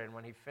stirred. And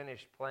when he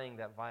finished playing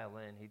that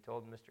violin, he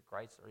told Mr.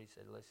 Kreisler, he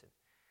said, listen,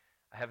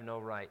 I have no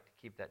right to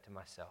keep that to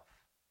myself.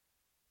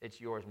 It's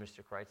yours,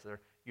 Mr. Kreisler.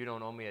 You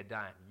don't owe me a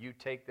dime. You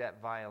take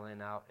that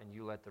violin out and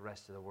you let the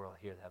rest of the world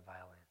hear that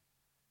violin.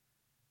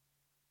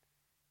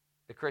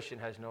 The Christian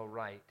has no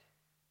right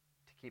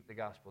to keep the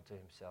gospel to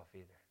himself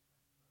either.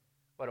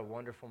 What a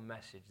wonderful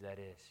message that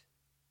is.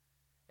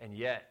 And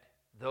yet,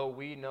 though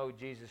we know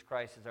Jesus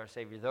Christ as our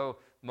Savior, though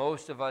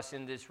most of us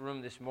in this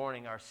room this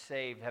morning are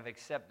saved, have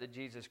accepted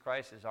Jesus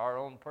Christ as our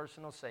own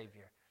personal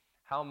Savior,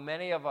 how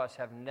many of us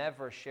have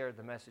never shared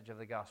the message of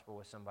the gospel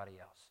with somebody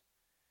else?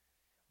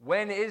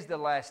 When is the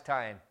last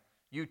time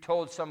you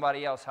told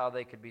somebody else how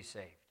they could be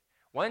saved?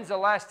 When's the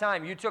last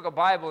time you took a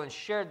Bible and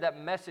shared that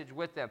message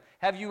with them?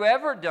 Have you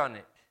ever done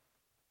it?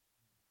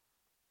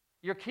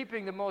 You're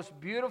keeping the most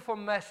beautiful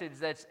message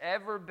that's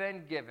ever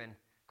been given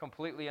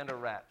completely under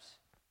wraps.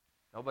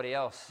 Nobody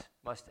else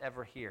must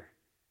ever hear.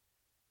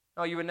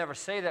 No, you would never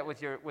say that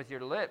with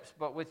your lips,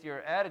 but with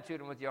your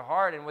attitude and with your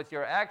heart and with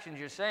your actions,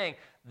 you're saying,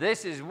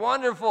 this is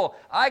wonderful.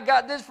 I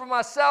got this for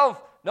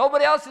myself.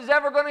 Nobody else is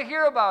ever going to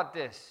hear about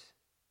this.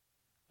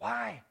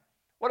 Why?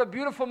 What a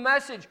beautiful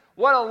message.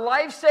 What a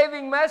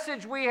life-saving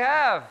message we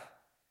have.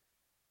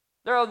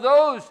 There are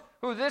those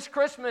who this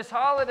Christmas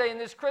holiday and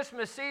this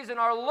Christmas season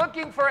are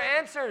looking for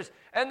answers,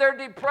 and they're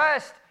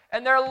depressed,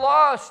 and they're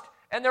lost,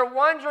 and they're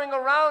wandering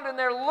around, and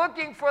they're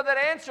looking for that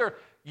answer.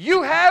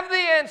 You have the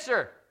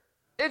answer.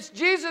 It's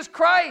Jesus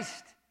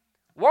Christ.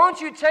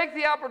 Won't you take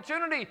the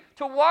opportunity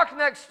to walk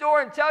next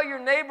door and tell your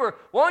neighbor?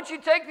 Won't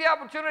you take the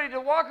opportunity to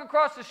walk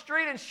across the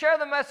street and share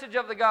the message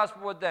of the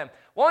gospel with them?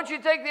 Won't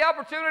you take the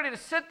opportunity to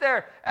sit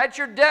there at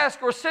your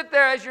desk or sit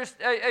there as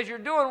you're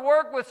doing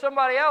work with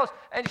somebody else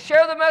and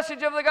share the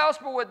message of the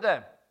gospel with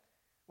them?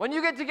 When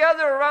you get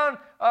together around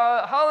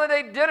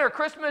holiday dinner,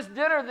 Christmas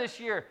dinner this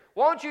year,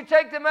 won't you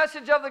take the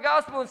message of the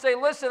gospel and say,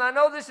 listen, I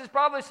know this is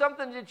probably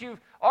something that you've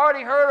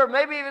already heard or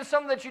maybe even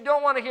something that you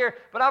don't want to hear,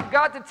 but I've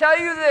got to tell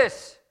you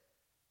this.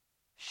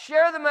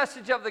 Share the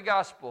message of the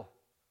gospel.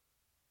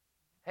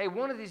 Hey,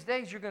 one of these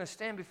days you're going to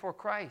stand before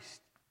Christ.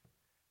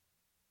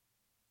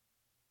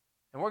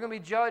 And we're going to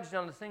be judged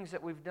on the things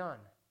that we've done.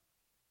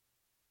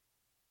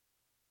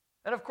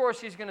 And of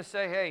course he's going to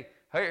say, hey,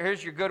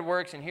 here's your good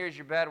works and here's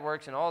your bad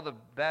works, and all the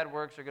bad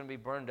works are going to be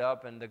burned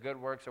up, and the good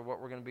works are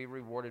what we're going to be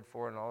rewarded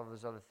for, and all of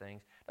those other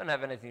things. Doesn't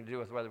have anything to do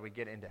with whether we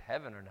get into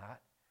heaven or not.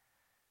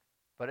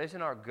 But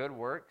isn't our good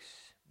works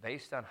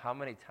based on how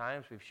many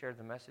times we've shared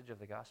the message of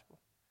the gospel?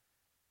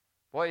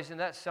 Boy, isn't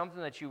that something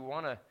that you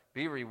want to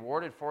be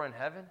rewarded for in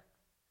heaven?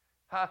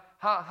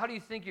 How do you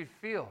think you'd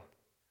feel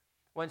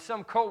when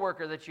some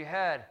coworker that you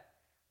had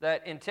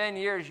that in 10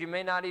 years you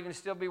may not even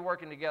still be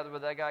working together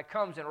with, that guy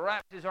comes and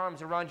wraps his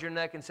arms around your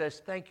neck and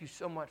says, thank you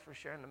so much for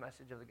sharing the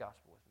message of the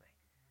gospel with me?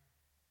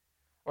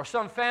 Or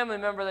some family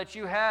member that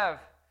you have,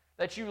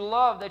 that you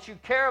love, that you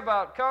care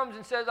about, comes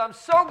and says, I'm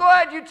so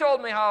glad you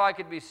told me how I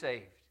could be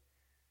saved.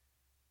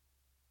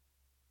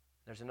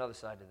 There's another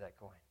side to that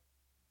coin.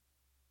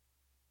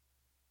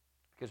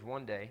 Because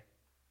one day,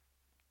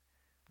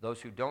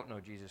 those who don't know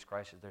Jesus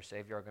Christ as their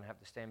Savior are going to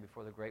have to stand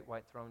before the great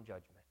white throne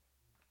judgment.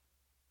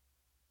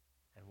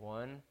 And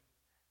one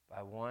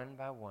by one,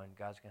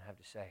 God's going to have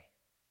to say,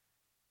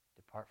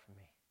 depart from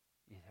me,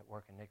 you that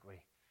work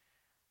iniquity.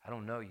 I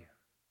don't know you.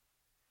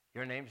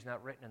 Your name's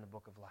not written in the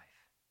book of life.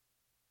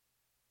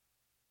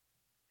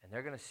 And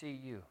they're going to see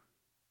you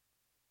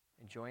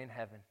enjoying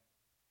heaven.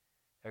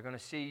 They're going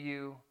to see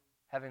you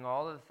having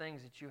all of the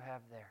things that you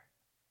have there.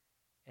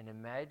 And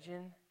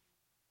imagine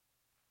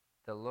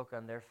the look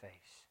on their face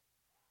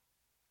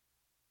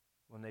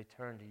when they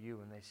turn to you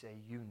and they say,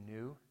 you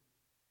knew?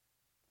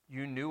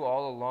 You knew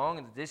all along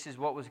that this is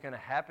what was going to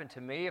happen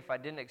to me if I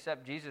didn't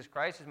accept Jesus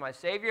Christ as my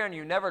Savior, and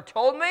you never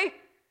told me?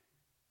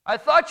 I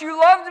thought you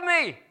loved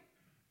me.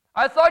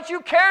 I thought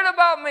you cared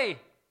about me.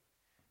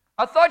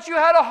 I thought you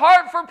had a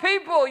heart for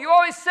people. You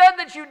always said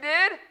that you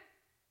did,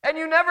 and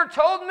you never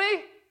told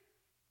me.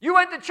 You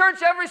went to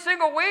church every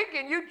single week,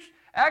 and you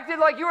acted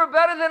like you were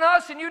better than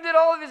us, and you did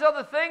all of these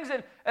other things,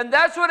 and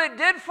that's what it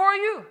did for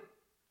you.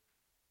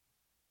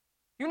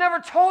 You never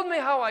told me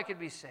how I could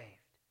be saved.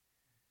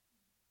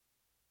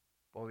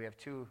 Well, we have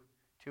two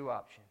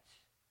options.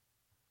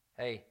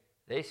 Hey,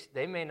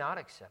 they may not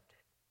accept it.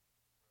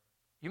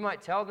 You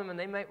might tell them and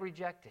they might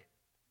reject it.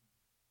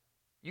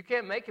 You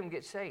can't make them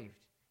get saved.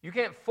 You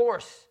can't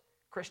force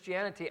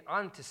Christianity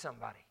onto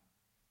somebody.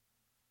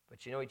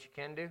 But you know what you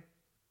can do?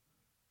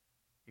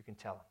 You can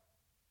tell them.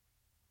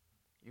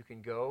 You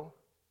can go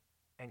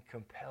and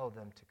compel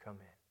them to come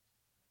in.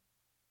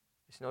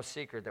 It's no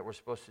secret that we're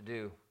supposed to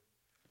do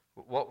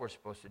what we're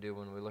supposed to do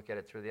when we look at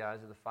it through the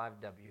eyes of the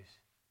 5 W's.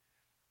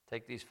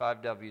 Take these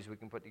 5 W's, we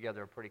can put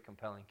together a pretty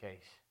compelling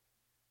case.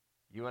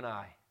 You and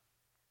I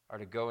are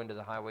to go into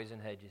the highways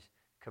and hedges,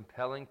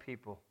 compelling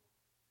people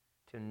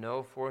to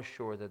know for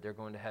sure that they're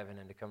going to heaven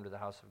and to come to the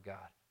house of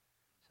God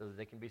so that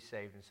they can be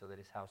saved and so that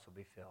his house will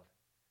be filled.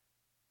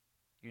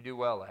 You do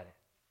well at it,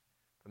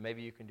 but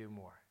maybe you can do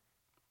more.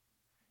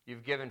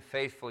 You've given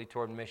faithfully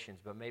toward missions,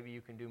 but maybe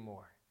you can do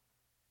more.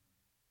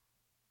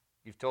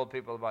 You've told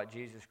people about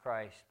Jesus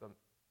Christ, but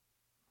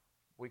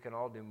we can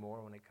all do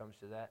more when it comes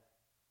to that.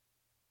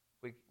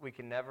 We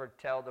can never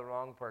tell the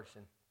wrong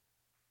person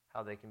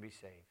how they can be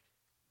saved.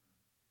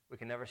 We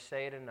can never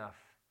say it enough.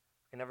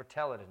 We can never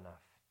tell it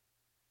enough.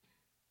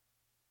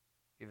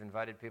 You've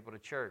invited people to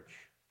church.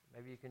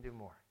 Maybe you can do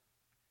more.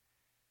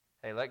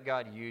 Hey, let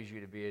God use you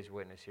to be his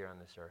witness here on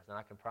this earth. And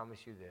I can promise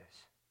you this.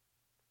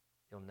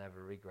 You'll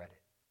never regret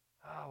it.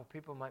 Oh,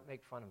 people might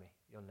make fun of me.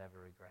 You'll never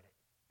regret it.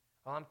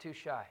 Oh, I'm too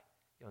shy.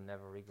 You'll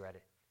never regret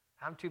it.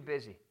 I'm too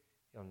busy.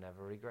 You'll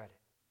never regret it.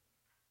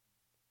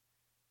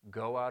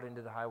 Go out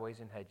into the highways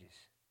and hedges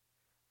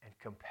and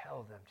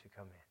compel them to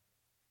come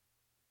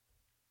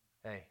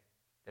in. Hey,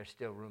 there's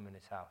still room in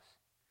his house.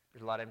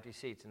 There's a lot of empty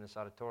seats in this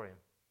auditorium.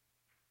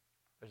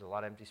 There's a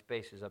lot of empty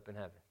spaces up in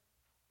heaven.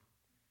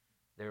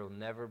 There will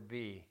never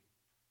be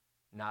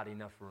not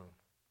enough room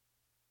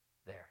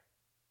there.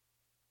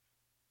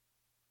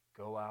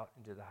 Go out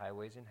into the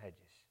highways and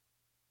hedges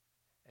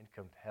and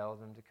compel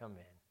them to come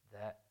in,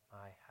 that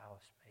my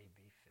house may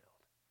be filled.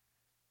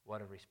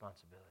 What a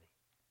responsibility.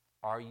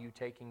 Are you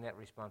taking that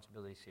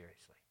responsibility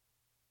seriously?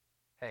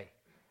 Hey,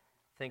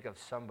 think of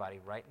somebody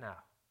right now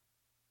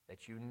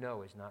that you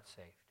know is not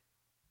saved.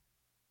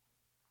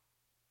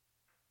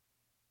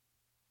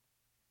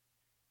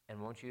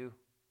 And won't you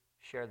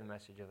share the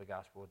message of the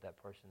gospel with that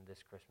person this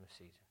Christmas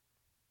season?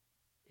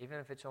 Even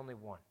if it's only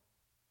one.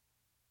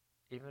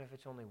 Even if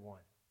it's only one.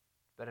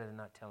 Better than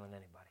not telling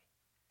anybody.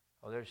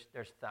 Oh,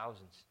 there's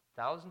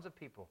thousands of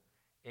people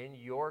in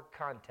your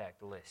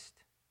contact list,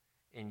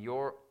 in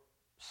your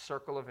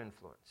circle of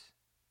influence,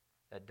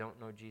 that don't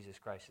know Jesus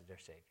Christ as their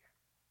Savior.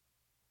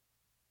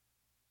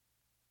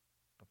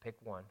 But pick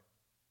one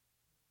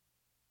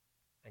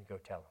and go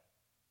tell them.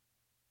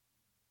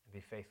 And be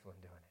faithful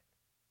in doing it.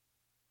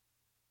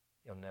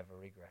 You'll never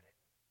regret it.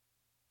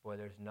 Boy,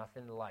 there's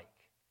nothing like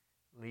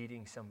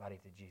leading somebody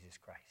to Jesus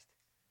Christ.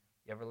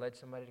 You ever led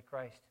somebody to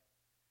Christ?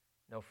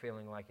 No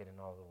feeling like it in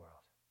all the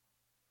world.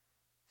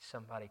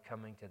 Somebody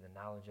coming to the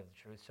knowledge of the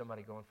truth,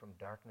 somebody going from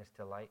darkness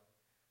to light,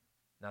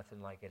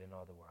 nothing like it in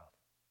all the world.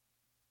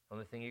 The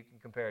only thing you can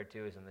compare it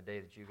to is on the day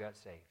that you got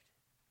saved.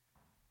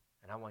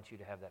 And I want you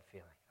to have that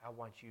feeling. I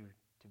want you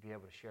to be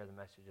able to share the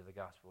message of the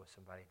gospel with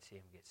somebody and see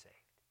them get saved.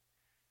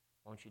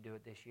 Won't you do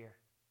it this year?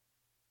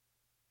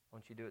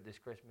 Won't you do it this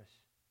Christmas?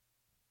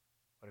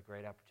 What a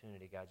great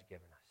opportunity God's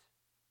given us.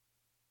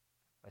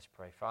 Let's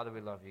pray. Father, we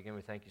love you. Again,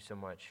 we thank you so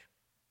much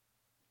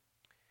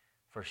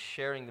for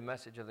sharing the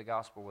message of the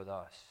gospel with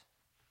us,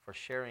 for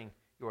sharing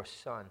your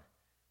Son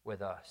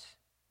with us.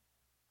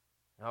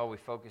 Oh, we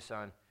focus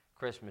on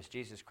Christmas,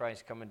 Jesus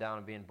Christ coming down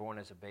and being born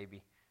as a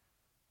baby.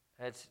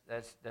 That's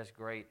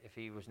great. If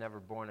he was never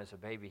born as a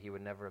baby, he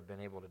would never have been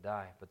able to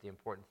die. But the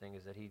important thing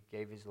is that he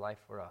gave his life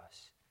for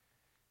us.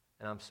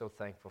 And I'm so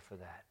thankful for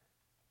that.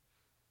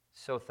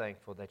 So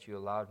thankful that you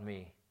allowed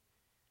me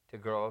to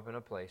grow up in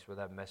a place where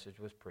that message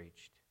was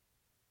preached.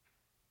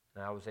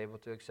 And I was able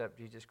to accept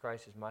Jesus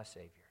Christ as my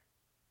Savior.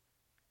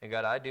 And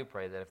God, I do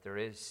pray that if there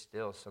is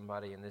still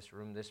somebody in this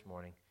room this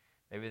morning,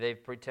 maybe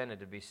they've pretended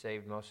to be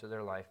saved most of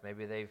their life.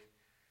 Maybe they've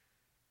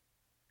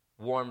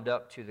warmed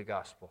up to the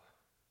gospel.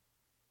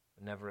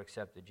 but never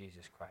accepted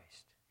Jesus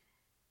Christ.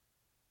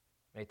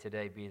 May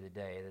today be the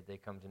day that they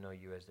come to know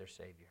you as their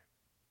Savior.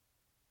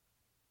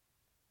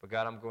 But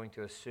God, I'm going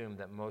to assume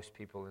that most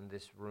people in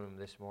this room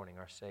this morning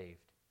are saved.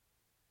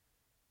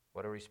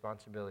 What a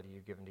responsibility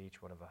you've given to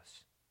each one of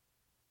us.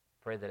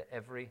 Pray that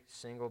every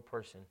single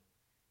person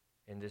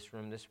in this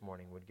room this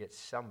morning would get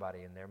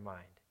somebody in their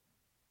mind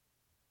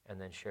and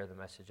then share the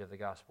message of the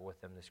gospel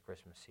with them this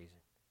Christmas season.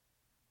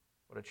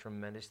 What a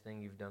tremendous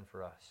thing you've done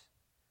for us.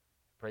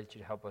 I pray that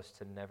you'd help us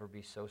to never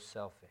be so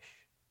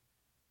selfish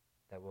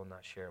that we'll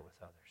not share it with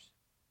others.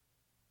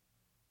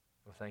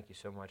 Well, thank you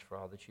so much for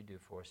all that you do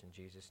for us in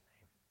Jesus'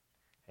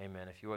 name. Amen. If you would